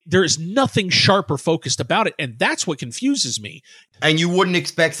spoof. There is nothing sharp or focused about it, and that's what confuses me. And you wouldn't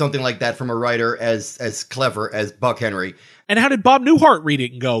expect something like that from a writer as clever as Buck Henry. And how did Bob Newhart read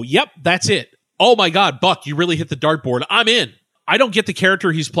it and go, yep, that's it? Oh my God, Buck, you really hit the dartboard. I'm in. I don't get the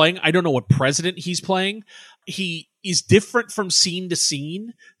character he's playing. I don't know what president he's playing. He is different from scene to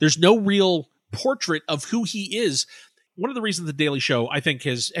scene. There's no real portrait of who he is. One of the reasons The Daily Show, I think,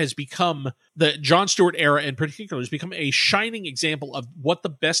 has become, the Jon Stewart era in particular, has become a shining example of what the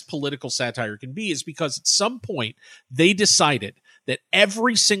best political satire can be, is because at some point they decided that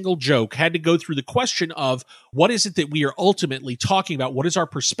every single joke had to go through the question of what is it that we are ultimately talking about? What is our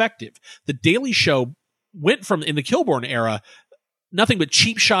perspective? The Daily Show went from, in the Kilborn era, nothing but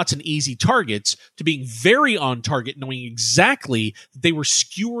cheap shots and easy targets, to being very on target, knowing exactly that they were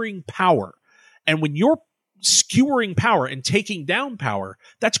skewering power. And when you're skewering power and taking down power,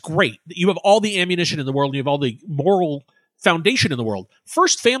 that's great. You have all the ammunition in the world, and you have all the moral foundation in the world.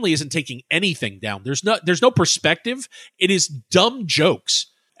 First Family isn't taking anything down. There's no perspective. It is dumb jokes.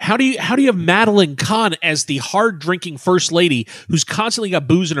 How do you have Madeline Kahn as the hard drinking first lady who's constantly got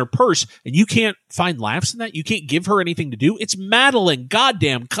booze in her purse, and you can't find laughs in that? You can't give her anything to do? It's Madeline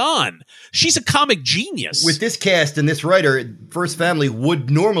goddamn Kahn. She's a comic genius. With this cast and this writer, First Family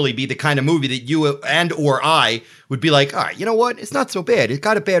would normally be the kind of movie that you and or I would be like, all right, you know what? It's not so bad. It's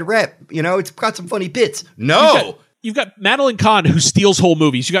got a bad rep. You know, it's got some funny bits. No. You've got Madeline Kahn who steals whole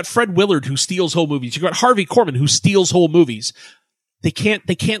movies. You got Fred Willard who steals whole movies. You got Harvey Korman who steals whole movies. They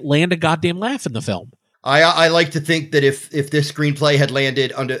can't land a goddamn laugh in the film. I like to think that if this screenplay had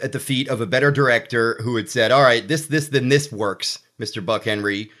landed at the feet of a better director who had said, all right, this works, Mr. Buck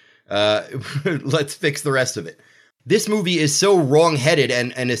Henry, let's fix the rest of it. This movie is so wrong-headed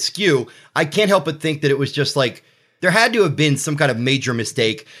and askew, I can't help but think that it was just like, there had to have been some kind of major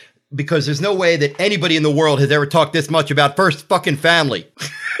mistake, because there's no way that anybody in the world has ever talked this much about First fucking Family.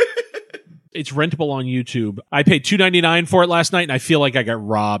 It's rentable on YouTube. I paid $2.99 for it last night, and I feel like I got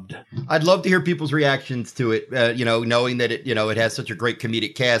robbed. I'd love to hear people's reactions to it, knowing that it has such a great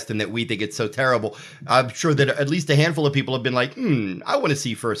comedic cast and that we think it's so terrible. I'm sure that at least a handful of people have been like, I want to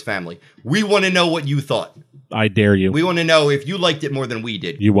see First Family. We want to know what you thought. I dare you. We want to know if you liked it more than we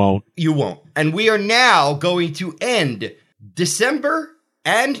did. You won't. You won't. And we are now going to end December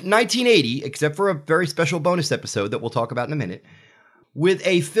and 1980, except for a very special bonus episode that we'll talk about in a minute, with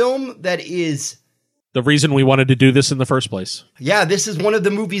a film that is the reason we wanted to do this in the first place. Yeah, this is one of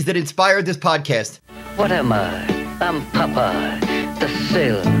the movies that inspired this podcast. What am I? I'm Popeye, the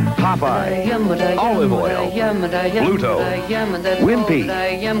sailor. Popeye, Olive Oil, Pluto, Wimpy,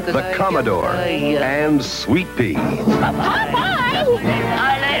 the Commodore, and Sweet Pea. Popeye!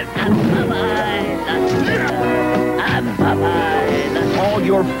 I'm Popeye. All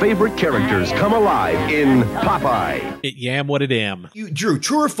your favorite characters come alive in Popeye. It yam what it am. Drew,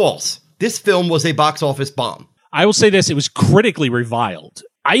 true or false? This film was a box office bomb. I will say this, it was critically reviled.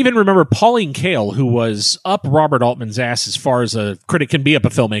 I even remember Pauline Kael, who was up Robert Altman's ass as far as a critic can be up a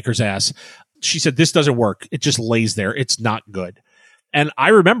filmmaker's ass. She said, this doesn't work. It just lays there. It's not good. And I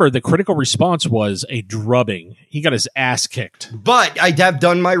remember the critical response was a drubbing. He got his ass kicked. But I have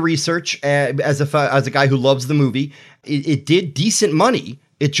done my research as a guy who loves the movie. It did decent money.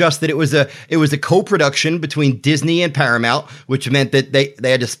 It just that it was a co-production between Disney and Paramount, which meant that they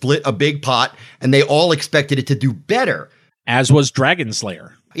had to split a big pot, and they all expected it to do better. As was Dragon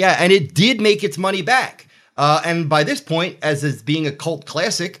Slayer. Yeah, and it did make its money back. And by this point, as is being a cult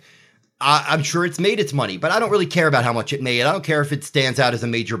classic, I'm sure it's made its money, but I don't really care about how much it made. I don't care if it stands out as a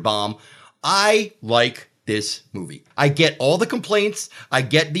major bomb. I like this movie. I get all the complaints. I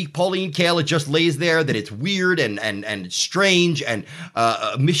get the Pauline Kael, it just lays there, that it's weird and strange and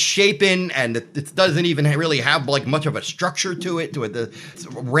misshapen, and it doesn't even really have like much of a structure to it. It's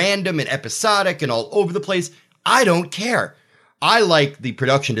random and episodic and all over the place. I don't care. I like the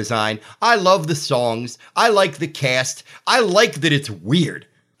production design. I love the songs. I like the cast. I like that it's weird.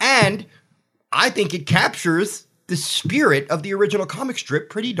 And I think it captures the spirit of the original comic strip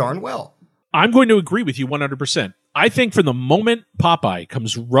pretty darn well. I'm going to agree with you 100%. I think from the moment Popeye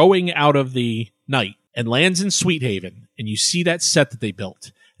comes rowing out of the night and lands in Sweet Haven, and you see that set that they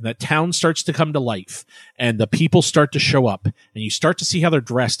built, and that town starts to come to life, and the people start to show up, and you start to see how they're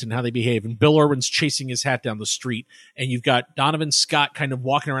dressed and how they behave, and Bill Irwin's chasing his hat down the street, and you've got Donovan Scott kind of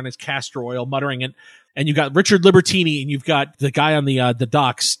walking around his castor oil, muttering it, and you've got Richard Libertini, and you've got the guy on the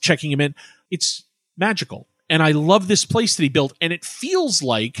docks checking him in. It's magical. And I love this place that he built, and it feels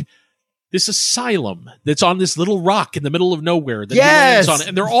like this asylum that's on this little rock in the middle of nowhere that he lands on,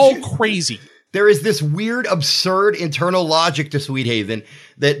 and they're all crazy. There is this weird, absurd internal logic to Sweet Haven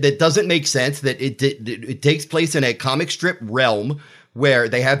that doesn't make sense, that it takes place in a comic strip realm where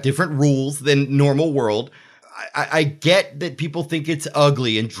they have different rules than normal world. I get that people think it's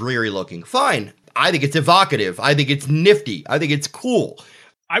ugly and dreary looking. Fine. I think it's evocative. I think it's nifty. I think it's cool.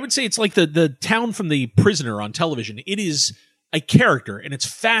 I would say it's like the town from The Prisoner on television. It is a character, and it's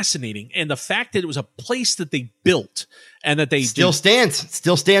fascinating. And the fact that it was a place that they built and that they still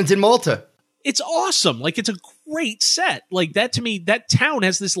stands in Malta. It's awesome. Like, it's a great set. Like, that to me, that town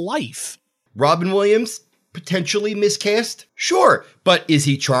has this life. Robin Williams, potentially miscast? Sure. But is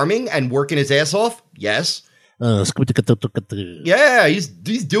he charming and working his ass off? Yes. Yeah, he's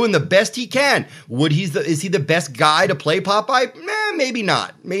doing the best he can. Is he the best guy to play Popeye? Maybe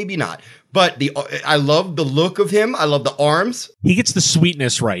not. Maybe not. But I love the look of him. I love the arms. He gets the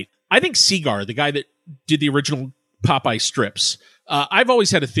sweetness right. I think Seagar, the guy that did the original Popeye strips, I've always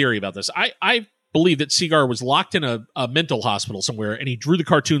had a theory about this. I believe that Seagar was locked in a mental hospital somewhere, and he drew the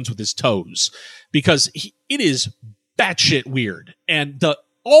cartoons with his toes, because it is batshit weird. And the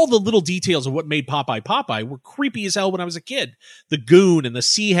all the little details of what made Popeye were creepy as hell when I was a kid. The goon and the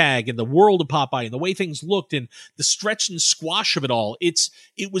sea hag and the world of Popeye and the way things looked and the stretch and squash of it all.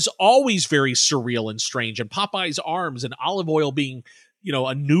 It was always very surreal and strange. And Popeye's arms and Olive Oyl being,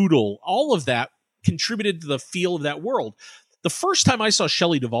 a noodle, all of that contributed to the feel of that world. The first time I saw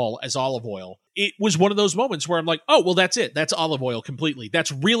Shelley Duvall as Olive Oyl, it was one of those moments where I'm like, oh, well, that's it. That's Olive Oyl completely.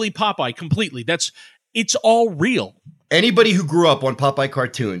 That's really Popeye completely. It's all real. Anybody who grew up on Popeye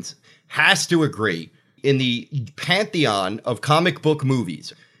cartoons has to agree, in the pantheon of comic book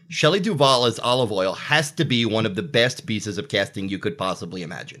movies, Shelley Duvall as Olive Oyl has to be one of the best pieces of casting you could possibly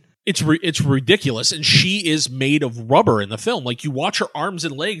imagine. It's ridiculous, and she is made of rubber in the film. Like, you watch her arms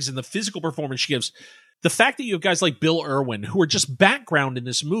and legs and the physical performance she gives. The fact that you have guys like Bill Irwin, who are just background in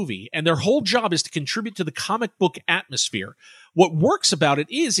this movie, and their whole job is to contribute to the comic book atmosphere. What works about it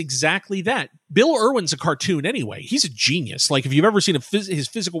is exactly that. Bill Irwin's a cartoon anyway. He's a genius. Like, if you've ever seen his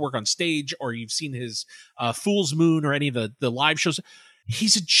physical work on stage, or you've seen his Fool's Moon or any of the live shows,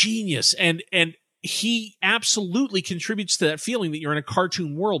 he's a genius. And he absolutely contributes to that feeling that you're in a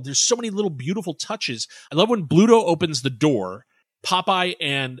cartoon world. There's so many little beautiful touches. I love when Bluto opens the door. Popeye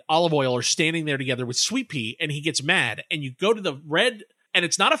and Olive Oyl are standing there together with Sweet Pea, and he gets mad. And you go to the red, and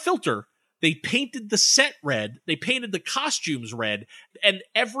it's not a filter. They painted the set red. They painted the costumes red, and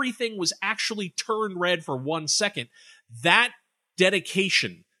everything was actually turned red for 1 second. That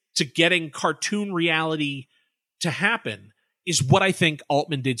dedication to getting cartoon reality to happen is what I think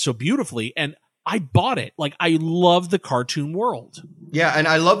Altman did so beautifully. And I bought it. Like, I love the cartoon world. Yeah, and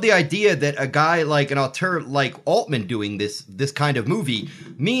I love the idea that a guy like an auteur like Altman doing this kind of movie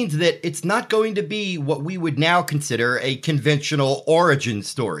means that it's not going to be what we would now consider a conventional origin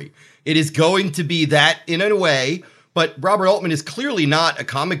story. It is going to be that in a way, but Robert Altman is clearly not a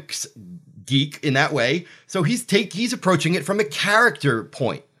comics geek in that way, so he's approaching it from a character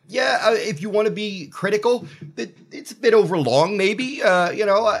point. Yeah, if you want to be critical, it's a bit overlong, maybe.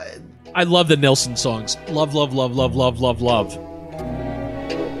 I love the Nelson songs. Love, love, love, love, love, love, love.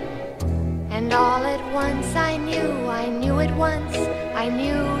 And all at once I knew at once, I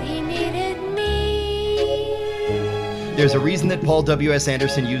knew he needed me. There's a reason that Paul W.S.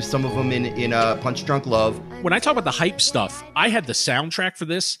 Anderson used some of them in Punch Drunk Love. When I talk about the hype stuff, I had the soundtrack for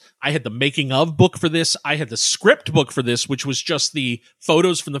this. I had the making of book for this. I had the script book for this, which was just the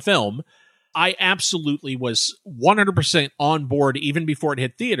photos from the film. I absolutely was 100% on board even before it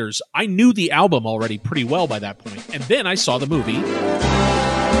hit theaters. I knew the album already pretty well by that point. And then I saw the movie.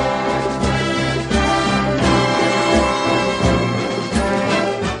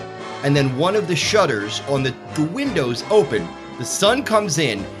 And then one of the shutters on the windows open, the sun comes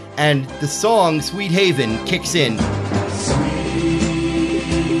in, and the song Sweet Haven kicks in. Sweet,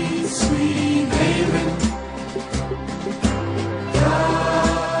 sweet haven.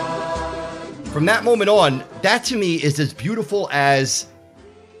 From that moment on, that to me is as beautiful as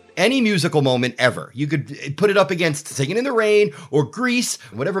any musical moment ever. You could put it up against Singing in the Rain or Grease,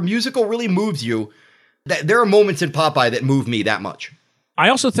 whatever musical really moves you. There are moments in Popeye that move me that much. I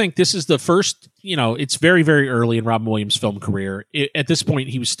also think this is the first, it's very, very early in Robin Williams' film career. At this point,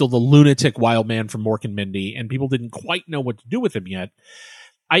 he was still the lunatic wild man from Mork and Mindy, and people didn't quite know what to do with him yet.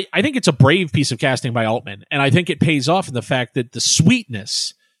 I think it's a brave piece of casting by Altman, and I think it pays off in the fact that the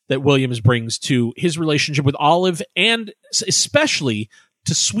sweetness that Williams brings to his relationship with Olive, and especially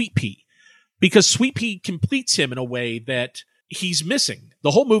to Sweet Pea, because Sweet Pea completes him in a way that he's missing.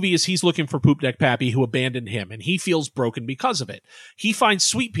 The whole movie is he's looking for Poop Deck Pappy, who abandoned him, and he feels broken because of it. He finds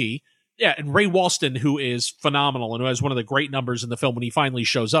Sweet Pea, and Ray Walston, who is phenomenal and who has one of the great numbers in the film when he finally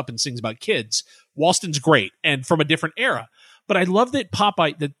shows up and sings about kids. Walston's great, and from a different era. But I love that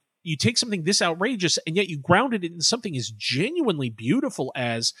Popeye, that you take something this outrageous and yet you grounded it in something as genuinely beautiful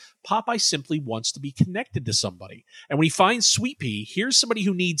as Popeye simply wants to be connected to somebody. And when he finds Sweet Pea, here's somebody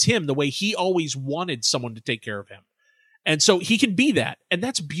who needs him the way he always wanted someone to take care of him. And so he can be that. And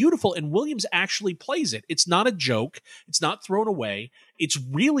that's beautiful. And Williams actually plays it. It's not a joke. It's not thrown away. It's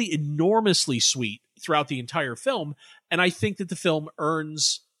really enormously sweet throughout the entire film. And I think that the film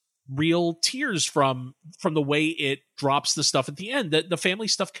earns real tears from the way it drops the stuff at the end. The family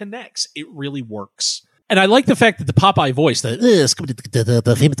stuff connects. It really works. And I like the fact that the Popeye voice,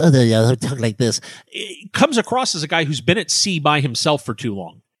 the famous talk like this, it comes across as a guy who's been at sea by himself for too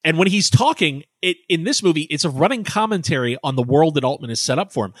long. And when he's talking, in this movie, it's a running commentary on the world that Altman has set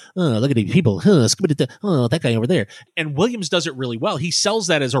up for him. Oh, look at these people. Oh, that guy over there. And Williams does it really well. He sells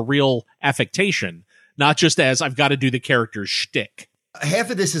that as a real affectation, not just as I've got to do the character's shtick.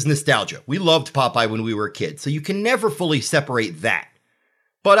 Half of this is nostalgia. We loved Popeye when we were kids, so you can never fully separate that.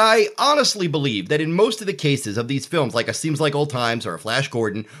 But I honestly believe that in most of the cases of these films, like a Seems Like Old Times or a Flash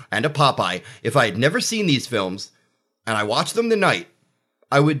Gordon and a Popeye, if I had never seen these films and I watched them tonight,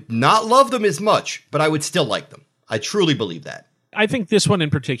 I would not love them as much, but I would still like them. I truly believe that. I think this one in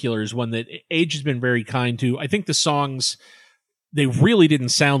particular is one that age has been very kind to. I think the songs, they really didn't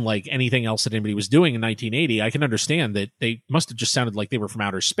sound like anything else that anybody was doing in 1980. I can understand that they must have just sounded like they were from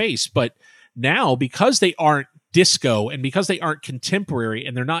outer space. But now, because they aren't disco and because they aren't contemporary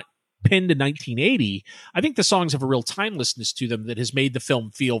and they're not pinned to 1980, I think the songs have a real timelessness to them that has made the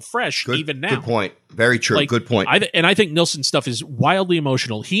film feel fresh even now. Good point. Very true. Like, good point. I think Nilsson's stuff is wildly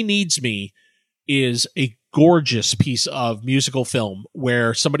emotional. He Needs Me is a gorgeous piece of musical film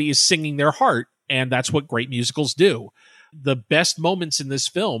where somebody is singing their heart, and that's what great musicals do. The best moments in this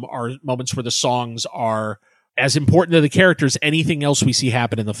film are moments where the songs are as important to the characters as anything else we see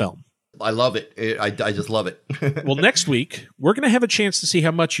happen in the film. I love it. I just love it. Well, next week, we're going to have a chance to see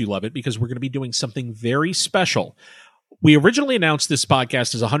how much you love it because we're going to be doing something very special. We originally announced this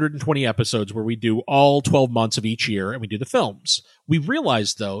podcast as 120 episodes where we do all 12 months of each year and we do the films. We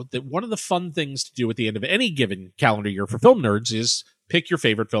realized, though, that one of the fun things to do at the end of any given calendar year for film nerds is pick your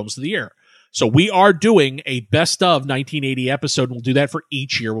favorite films of the year. So we are doing a best of 1980 episode, and we'll do that for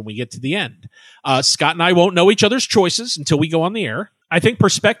each year when we get to the end. Scott and I won't know each other's choices until we go on the air. I think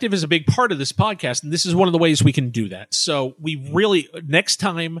perspective is a big part of this podcast, and this is one of the ways we can do that. So next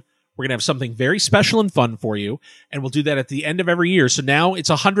time, we're going to have something very special and fun for you, and we'll do that at the end of every year. So now it's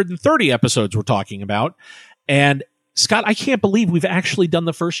 130 episodes we're talking about. And Scott, I can't believe we've actually done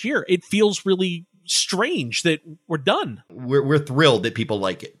the first year. It feels really strange that we're done. We're thrilled that people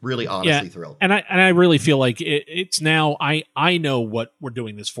like it. Really, honestly thrilled. And I really feel like it's now, I know what we're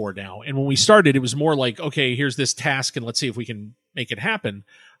doing this for now. And when we started, it was more like, okay, here's this task and let's see if we can make it happen.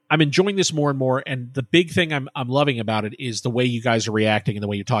 I'm enjoying this more and more, and the big thing I'm loving about it is the way you guys are reacting and the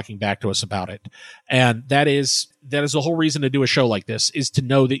way you're talking back to us about it. And that is the whole reason to do a show like this, is to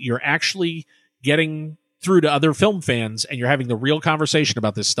know that you're actually getting through to other film fans and you're having the real conversation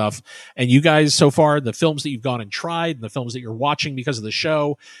about this stuff. And you guys, so far, the films that you've gone and tried and the films that you're watching because of the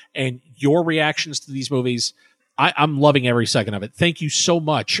show and your reactions to these movies, I'm loving every second of it. Thank you so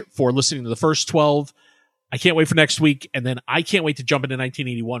much for listening to the first 12. I can't wait for next week, and then I can't wait to jump into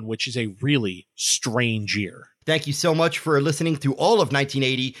 1981, which is a really strange year. Thank you so much for listening through all of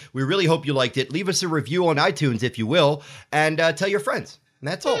 1980. We really hope you liked it. Leave us a review on iTunes if you will, and tell your friends. And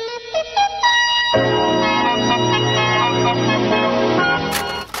that's all.